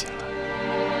也拉进来。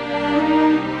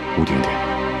吴婷婷，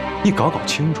你搞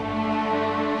清楚，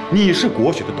你是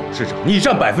国雪的董事长，你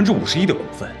占51%的股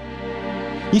份，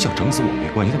你想整死我没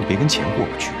关系，但你别跟钱过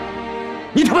不去啊！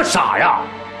你他妈傻呀！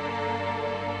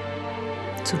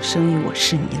做生意我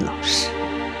是你老师。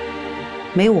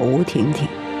没我吴婷婷，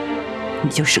你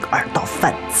就是个2道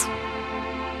贩子。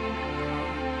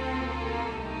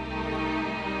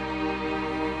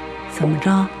怎么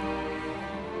着？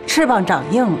翅膀长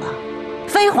硬了，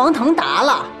飞黄腾达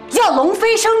了，要龙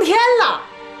飞升天了？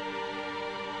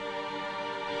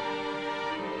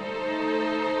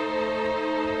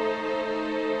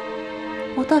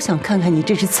我倒想看看你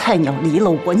这只菜鸟离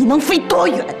了我，你能飞多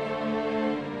远？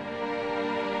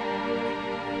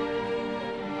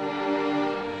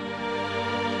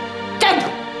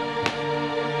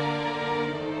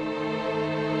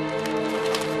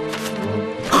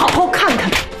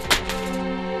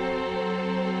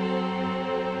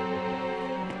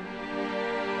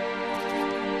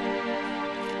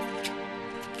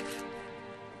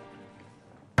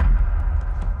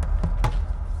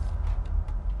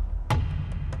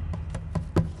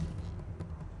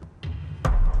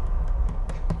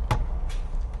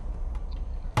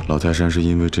老泰山是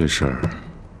因为这事儿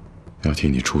要替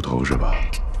你出头是吧？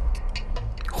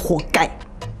活该！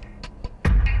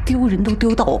丢人都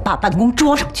丢到我爸办公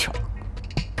桌上去了。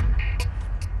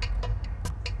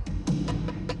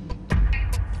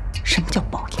什么叫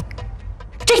报应？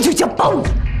这就叫报应！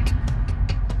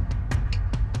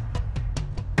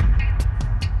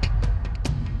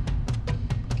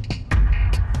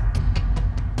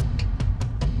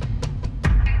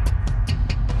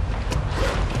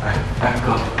哎，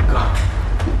哥，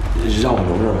让我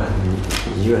留这儿吧，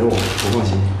你一个人我不放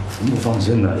心。什么不放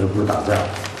心的？又不是打架。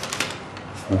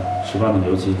18米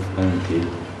油漆，赶紧提。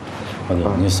大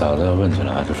哥，你嫂子要问起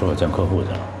来，就说我见客户去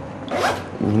了。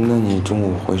那你中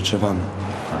午回去吃饭吧。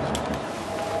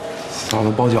嫂子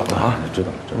包饺子啊。知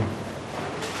道了。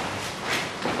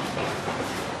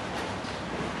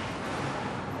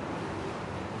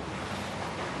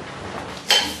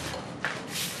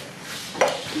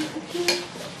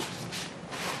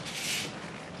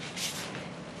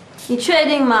你确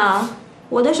定吗？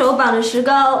我的手绑着石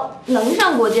膏，能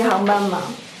上国际航班吗？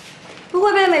不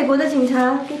会被美国的警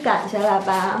察给赶下来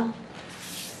吧？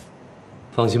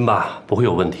放心吧，不会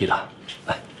有问题的。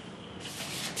来，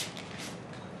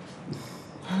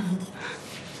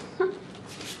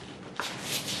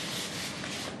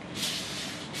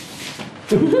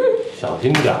小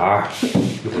心点儿，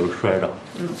一会儿摔着。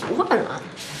不会了。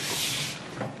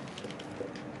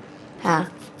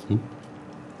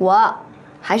我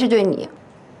还是对你，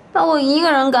把我一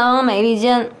个人赶往美利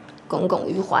坚，耿耿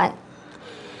于怀。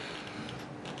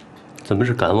怎么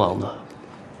是赶往呢？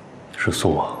是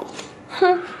送往。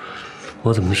哼，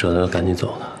我怎么舍得赶你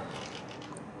走呢？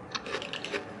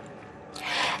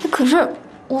可是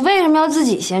我为什么要自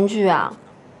己先去啊？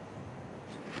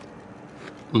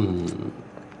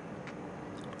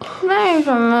为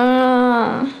什么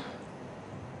呀？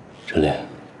陈琳，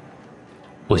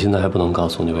我现在还不能告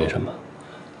诉你为什么。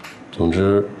总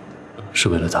之，是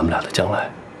为了咱们俩的将来。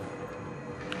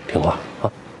听话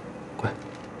啊，乖。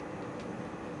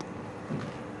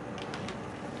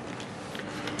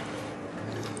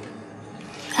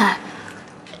哎，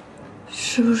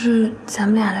是不是咱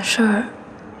们俩的事儿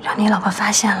让你老婆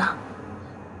发现了？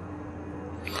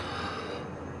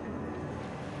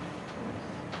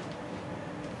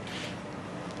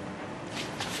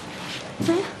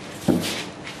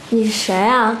你是谁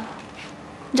啊？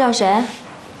你找谁？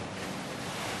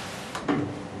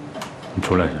你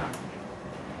出来一下。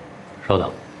稍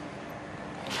等。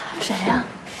谁呀？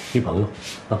一朋友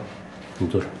啊，你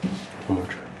坐这儿，碰碰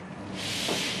纸。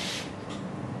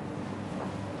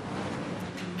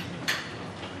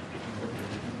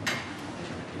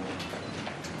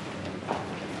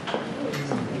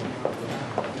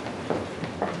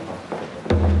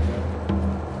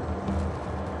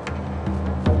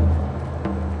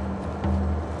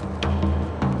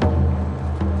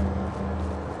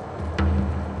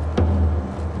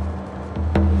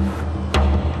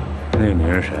那个女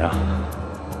人是谁啊？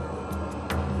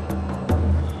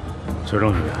崔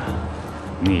正宇，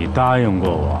你答应过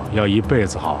我要一辈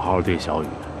子好好对小雨，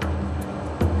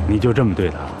你就这么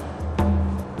对她？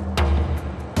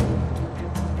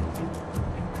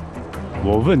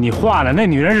我问你话呢，那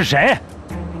女人是谁？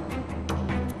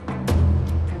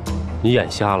你眼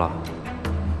瞎了？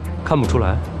看不出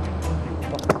来？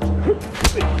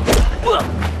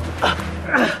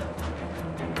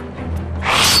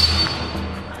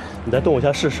你再动我一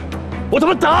下试试，我他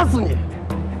妈打死你！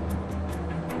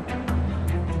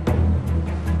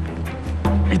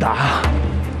你打呀！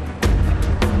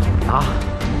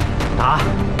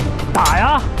打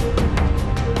呀！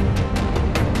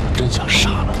我真想杀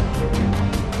了你！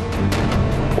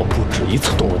我不止一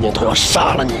次动了念头要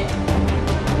杀了你。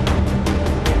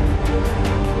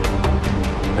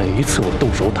每一次我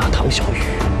动手打唐小雨，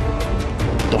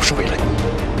都是为了你。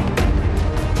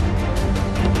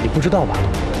你不知道吧？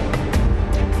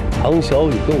唐小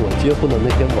雨跟我结婚的那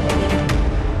天晚上，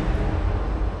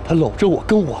她搂着我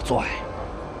跟我做爱，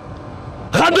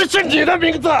喊的是你的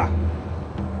名字。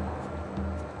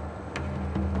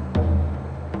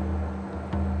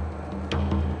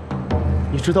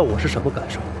你知道我是什么感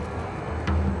受？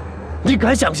你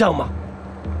敢想象吗？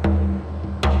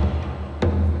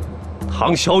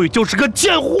唐小雨就是个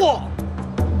贱货，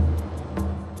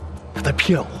他在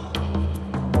骗我，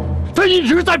他一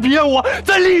直在骗我，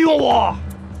在利用我。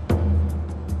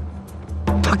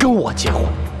他跟我结婚，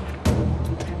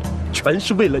全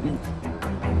是为了你，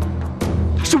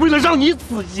是为了让你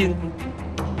死心。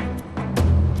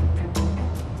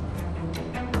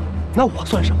那我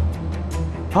算什么？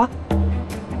啊？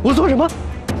我算什么？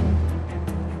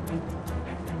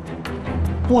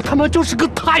我他妈就是个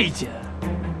太监。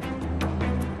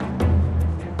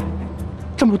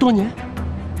这么多年，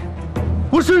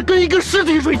我是跟一个尸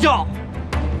体睡觉。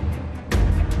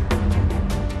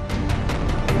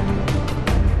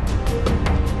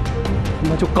他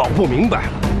妈就搞不明白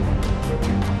了。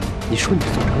你说你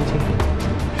宋长青，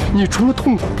你除了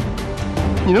痛苦，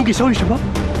你能给小雨什么？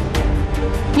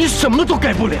你什么都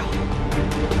给不了。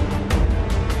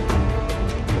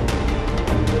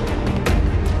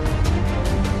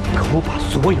可我把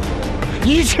所有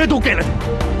一切都给了你。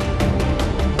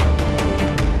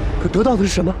可得到的是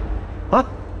什么？啊？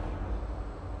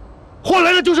换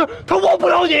来的就是他忘不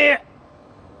了你。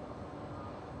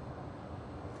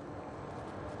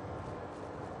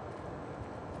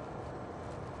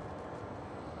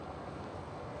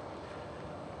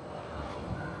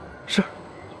是，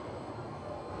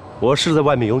我是在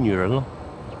外面有女人了，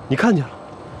你看见了？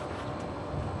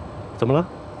怎么了？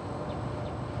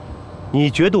你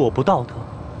觉得我不道德？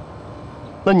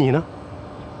那你呢？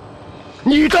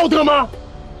你道德吗？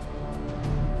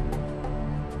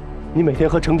你每天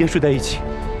和程蝶睡在一起，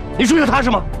你睡得踏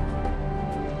实吗？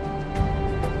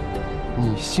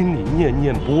你心里念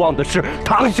念不忘的是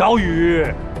唐小雨，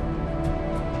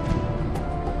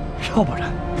要不然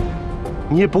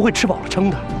你也不会吃饱了撑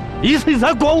的，一次一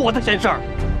次管我的闲事儿。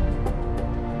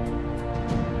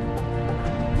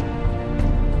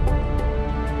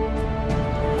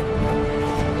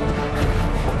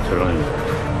小张宇，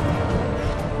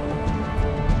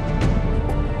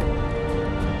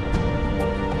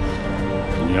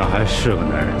你要还是个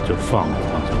男人，就放过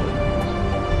方小伟。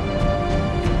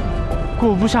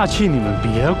过不下去，你们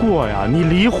别过呀！你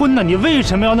离婚呢，你为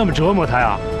什么要那么折磨他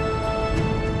呀？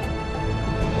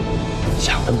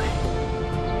想得美！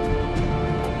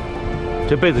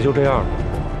这辈子就这样了，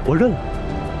我认了。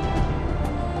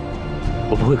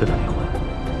我不会跟他离婚，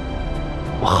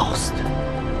我耗死他，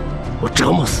我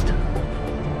折磨死他。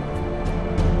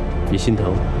你心疼？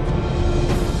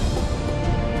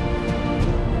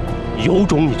有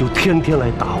种你就天天来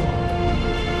打我，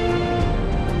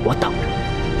我等着。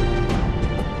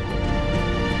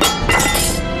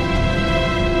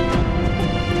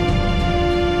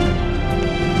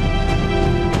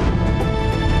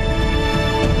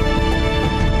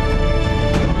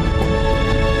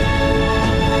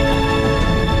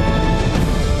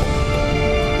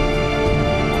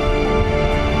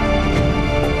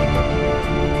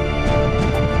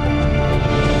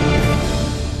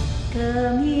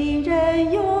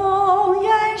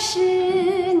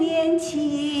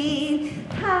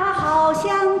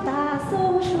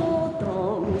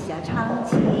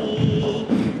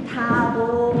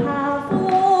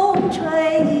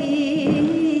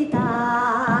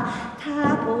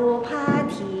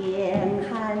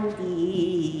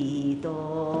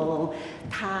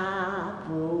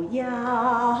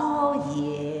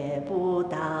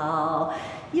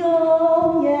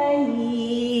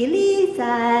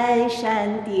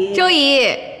周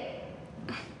姨，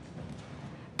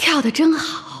跳得真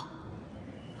好。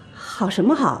好什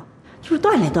么好？就是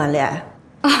锻炼锻炼。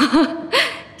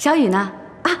小雨呢？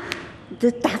啊，这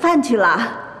打饭去了。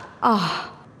哦，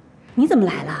你怎么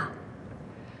来了？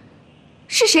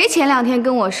是谁前2天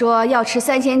跟我说要吃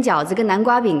3鲜饺子跟南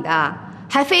瓜饼的，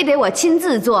还非得我亲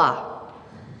自做？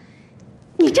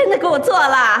你真的给我做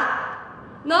了？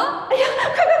能？哎呀，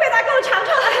快，拿给我尝尝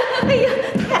来！哎呀，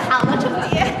太好了，程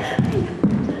姐。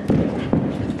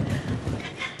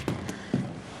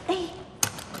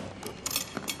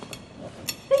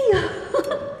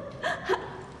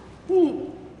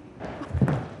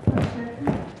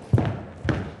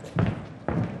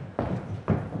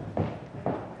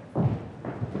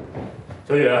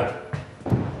小雨，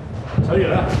小雨，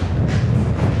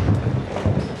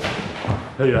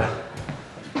小雨，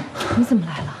你怎么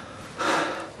来了？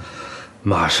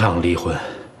马上离婚，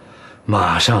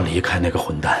马上离开那个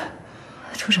混蛋。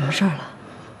出什么事儿了？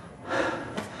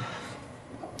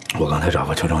我刚才找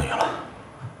过邱正宇了，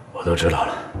我都知道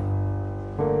了。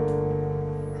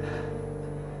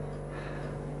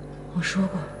我说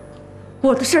过，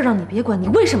我的事儿让你别管，你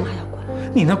为什么还要管？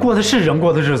你那过的是人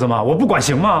过的日子吗？我不管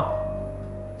行吗？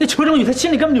那邱正宇他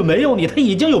心里根本就没有你，他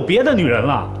已经有别的女人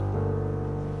了。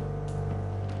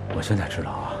我现在知道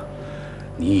啊，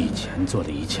你以前做的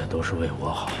一切都是为我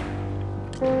好。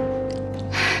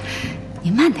你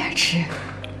慢点吃，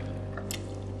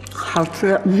好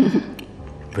吃。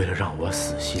为了让我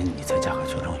死心，你才嫁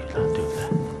给邱正宇的，对不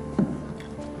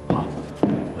对？好，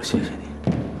我谢谢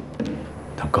你，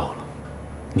但够了，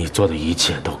你做的一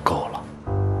切都够了，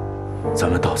咱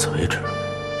们到此为止。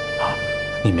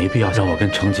你没必要让我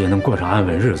跟程杰能过上安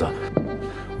稳日子，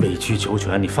委曲求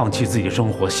全，你放弃自己的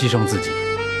生活，牺牲自己，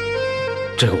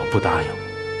这个我不答应，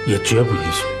也绝不允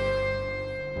许。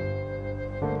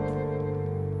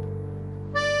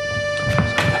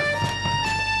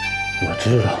我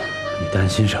知道你担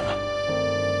心什么，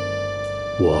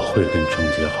我会跟程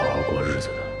杰好好过日子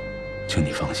的，请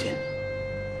你放心。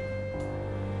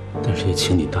但是也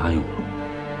请你答应我，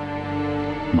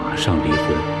马上离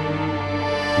婚。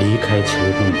离开邱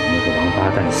正宇那个王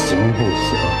八蛋，行不行？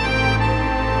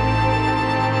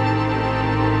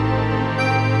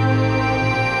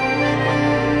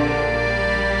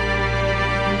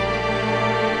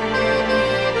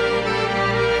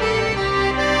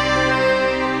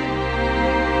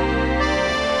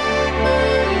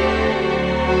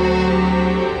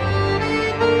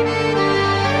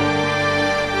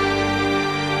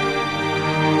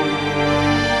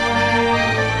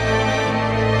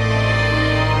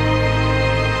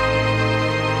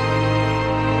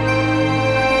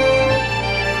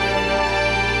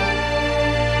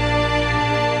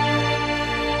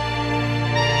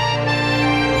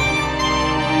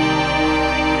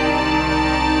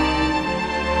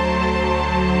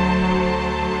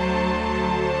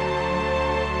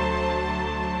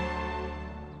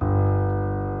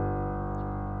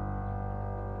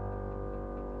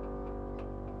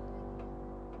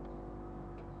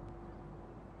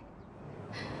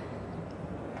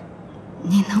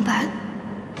你能把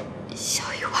小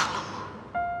雨忘了吗？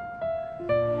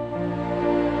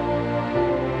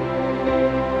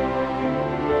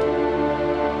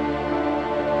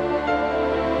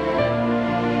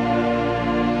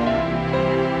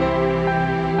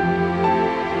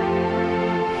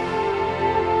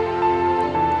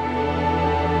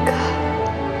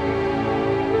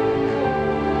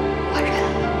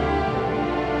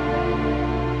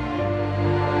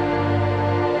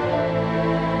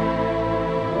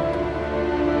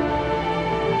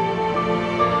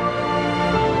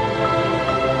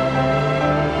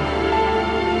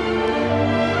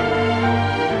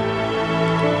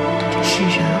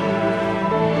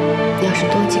是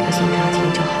多几个宋兆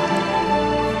廷就好了。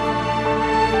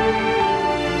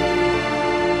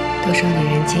都说女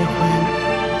人结婚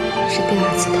是第2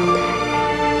次投胎，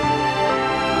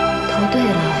投对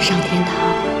了上天堂，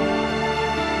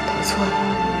投错了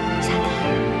下地狱。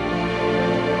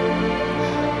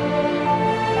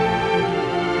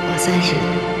我算是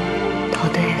投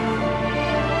对了。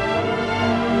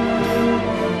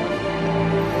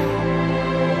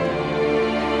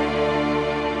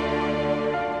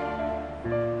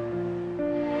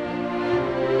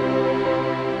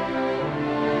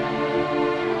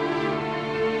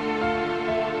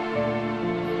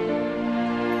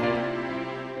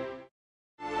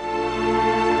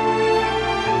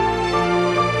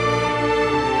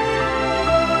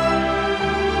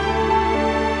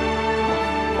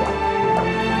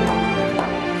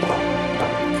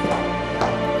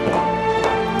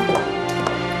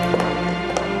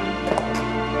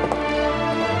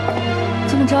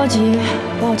着急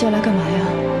把我叫来干嘛呀？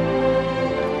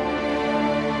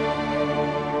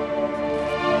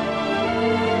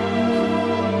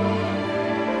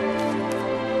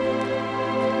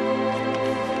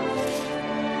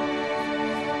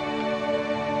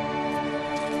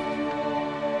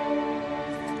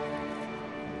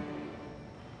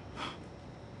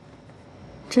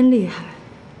真厉害，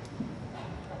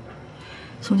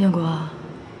宋建国，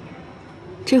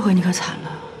这回你可惨了。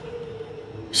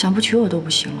 想不娶我都不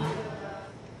行了，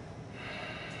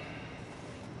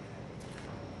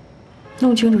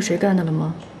弄清楚谁干的了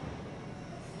吗？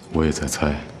我也在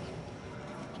猜。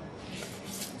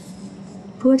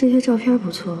不过这些照片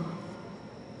不错，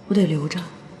我得留着，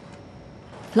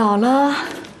老了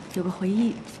有个回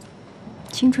忆，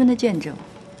青春的见证。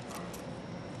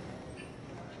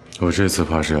我这次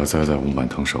怕是要栽在吴满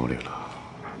腾手里了。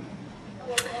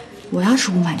我要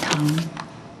是吴满腾，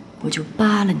我就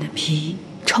扒了你的皮。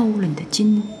 抽了你的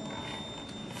筋！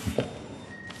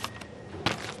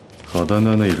好端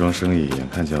端的一桩生意，眼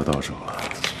看就要到手了，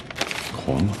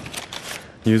慌了。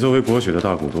你作为国雪的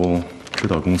大股东，知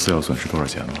道公司要损失多少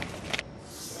钱吗？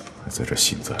还在这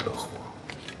幸灾乐祸。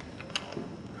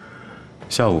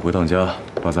下午回趟家，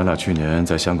把咱俩去年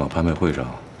在香港拍卖会上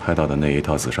拍到的那一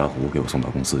套紫砂壶给我送到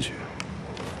公司去。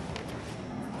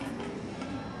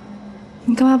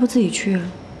你干嘛不自己去？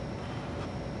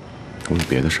我有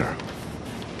别的事儿。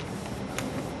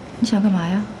 你想干嘛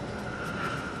呀？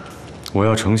我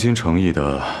要诚心诚意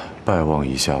地拜望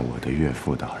一下我的岳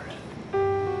父大人。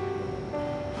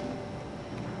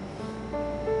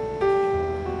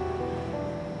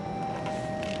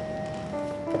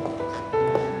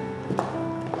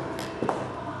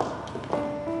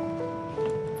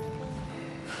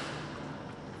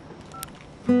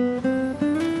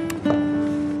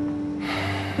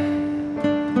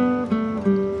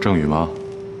郑宇吗？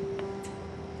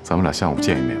咱们俩下午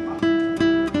见一面吧。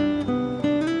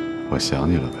 我想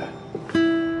你了呗。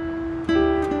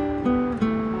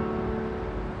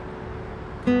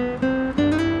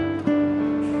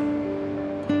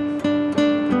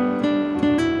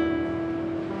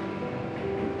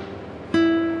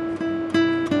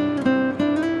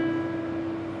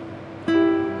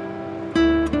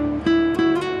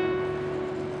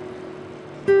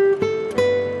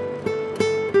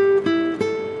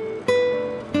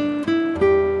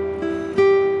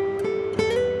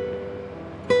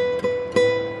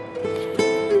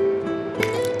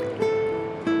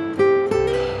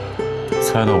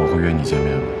猜到我会约你见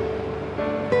面吗？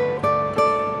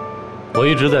我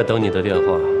一直在等你的电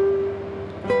话。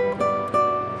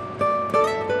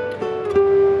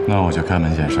那我就开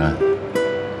门见山。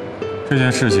这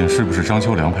件事情是不是张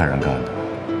秋良派人干的？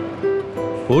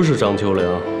不是张秋良，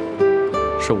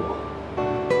是我。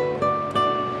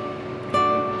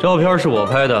照片是我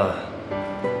拍的，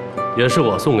也是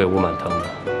我送给吴满腾的。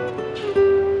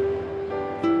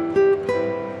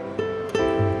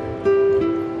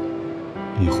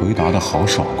 你回答的好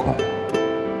爽快，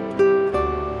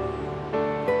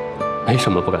没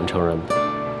什么不敢承认的。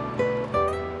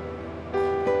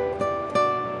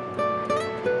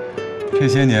这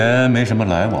些年没什么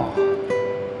来往，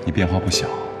你变化不小，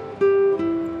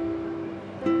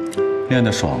变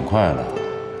得爽快了，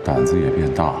胆子也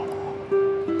变大了。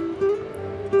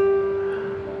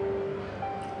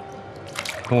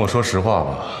跟我说实话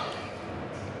吧，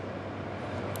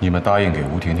你们答应给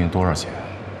吴婷婷多少钱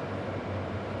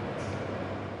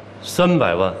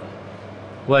？300万，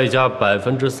外加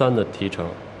3%的提成。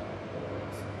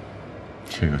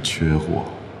这个缺货，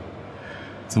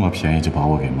这么便宜就把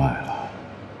我给卖了。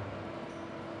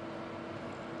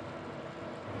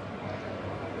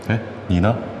哎，你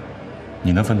呢？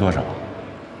你能分多少？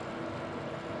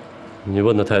你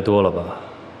问的太多了吧？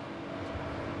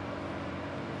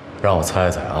让我猜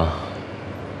猜啊，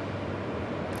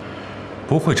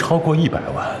不会超过100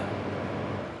万。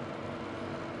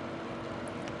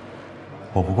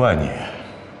我不怪你，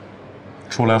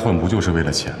出来混不就是为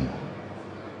了钱吗？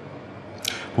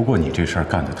不过你这事儿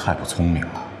干得太不聪明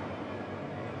了。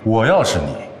我要是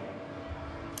你，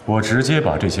我直接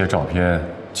把这些照片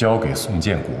交给宋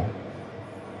建国，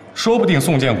说不定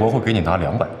宋建国会给你拿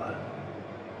200万。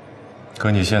可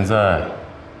你现在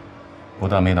不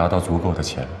但没拿到足够的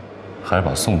钱，还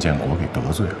把宋建国给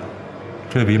得罪了，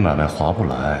这笔买卖划不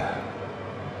来。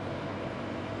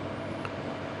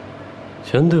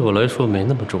钱对我来说没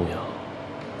那么重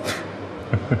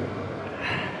要。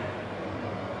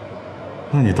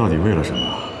那你到底为了什么？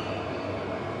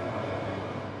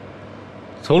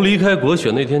从离开国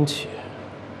雪那天起，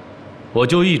我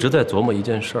就一直在琢磨一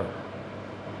件事儿。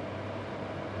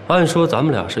按说咱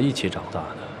们俩是一起长大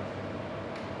的，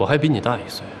我还比你大1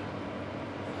岁，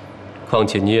况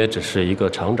且你也只是一个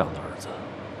厂长的儿子，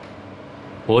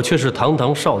我却是堂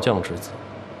堂少将之子。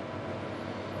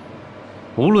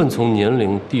无论从年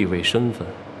龄、地位、身份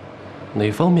哪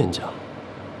方面讲，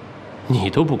你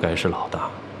都不该是老大。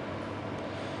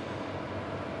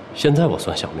现在我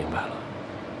算想明白了，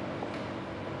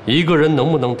一个人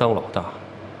能不能当老大，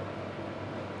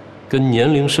跟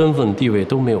年龄、身份、地位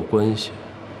都没有关系，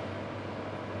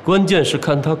关键是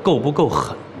看他够不够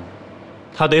狠。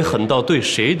他得狠到对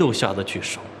谁都下得去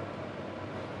手，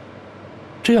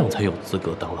这样才有资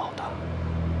格当老大。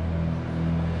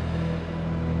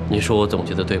你说我总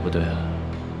结的对不对啊？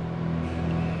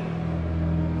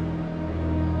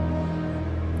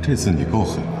这次你够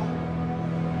狠了。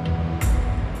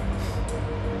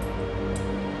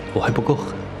我还不够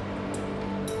狠。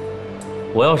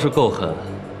我要是够狠，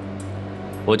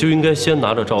我就应该先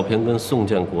拿着照片跟宋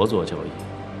建国做交易，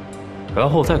然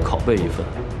后再拷贝一份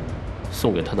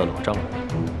送给他的老丈人。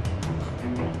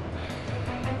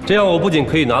这样我不仅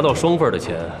可以拿到双份的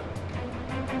钱，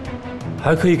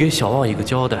还可以给小旺一个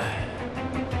交代。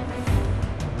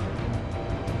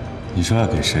你说要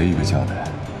给谁一个交代？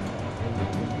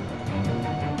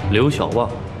刘小旺，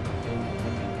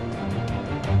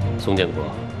宋建国，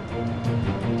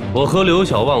我和刘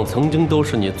小旺曾经都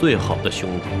是你最好的兄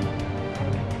弟，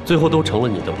最后都成了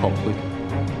你的炮灰。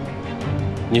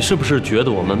你是不是觉得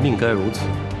我们命该如此？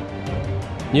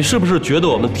你是不是觉得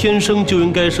我们天生就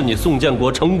应该是你宋建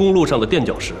国成功路上的垫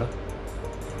脚石？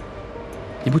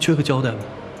你不缺个交代吗？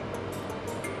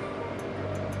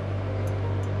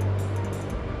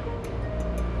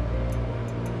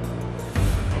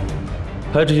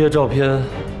拍这些照片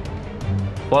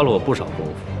花了我不少功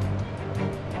夫。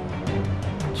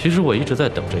其实我一直在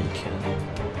等这一天，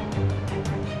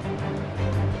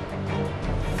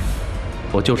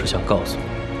我就是想告诉你，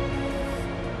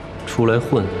出来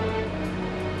混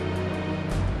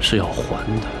是要还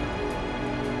的。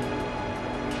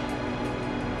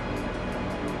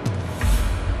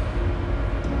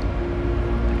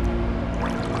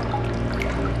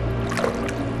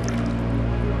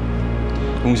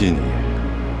恭喜你，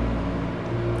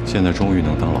现在终于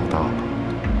能当老大了。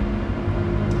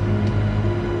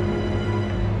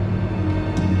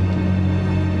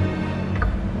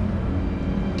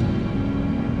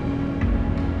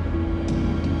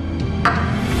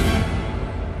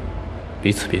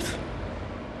彼此彼此。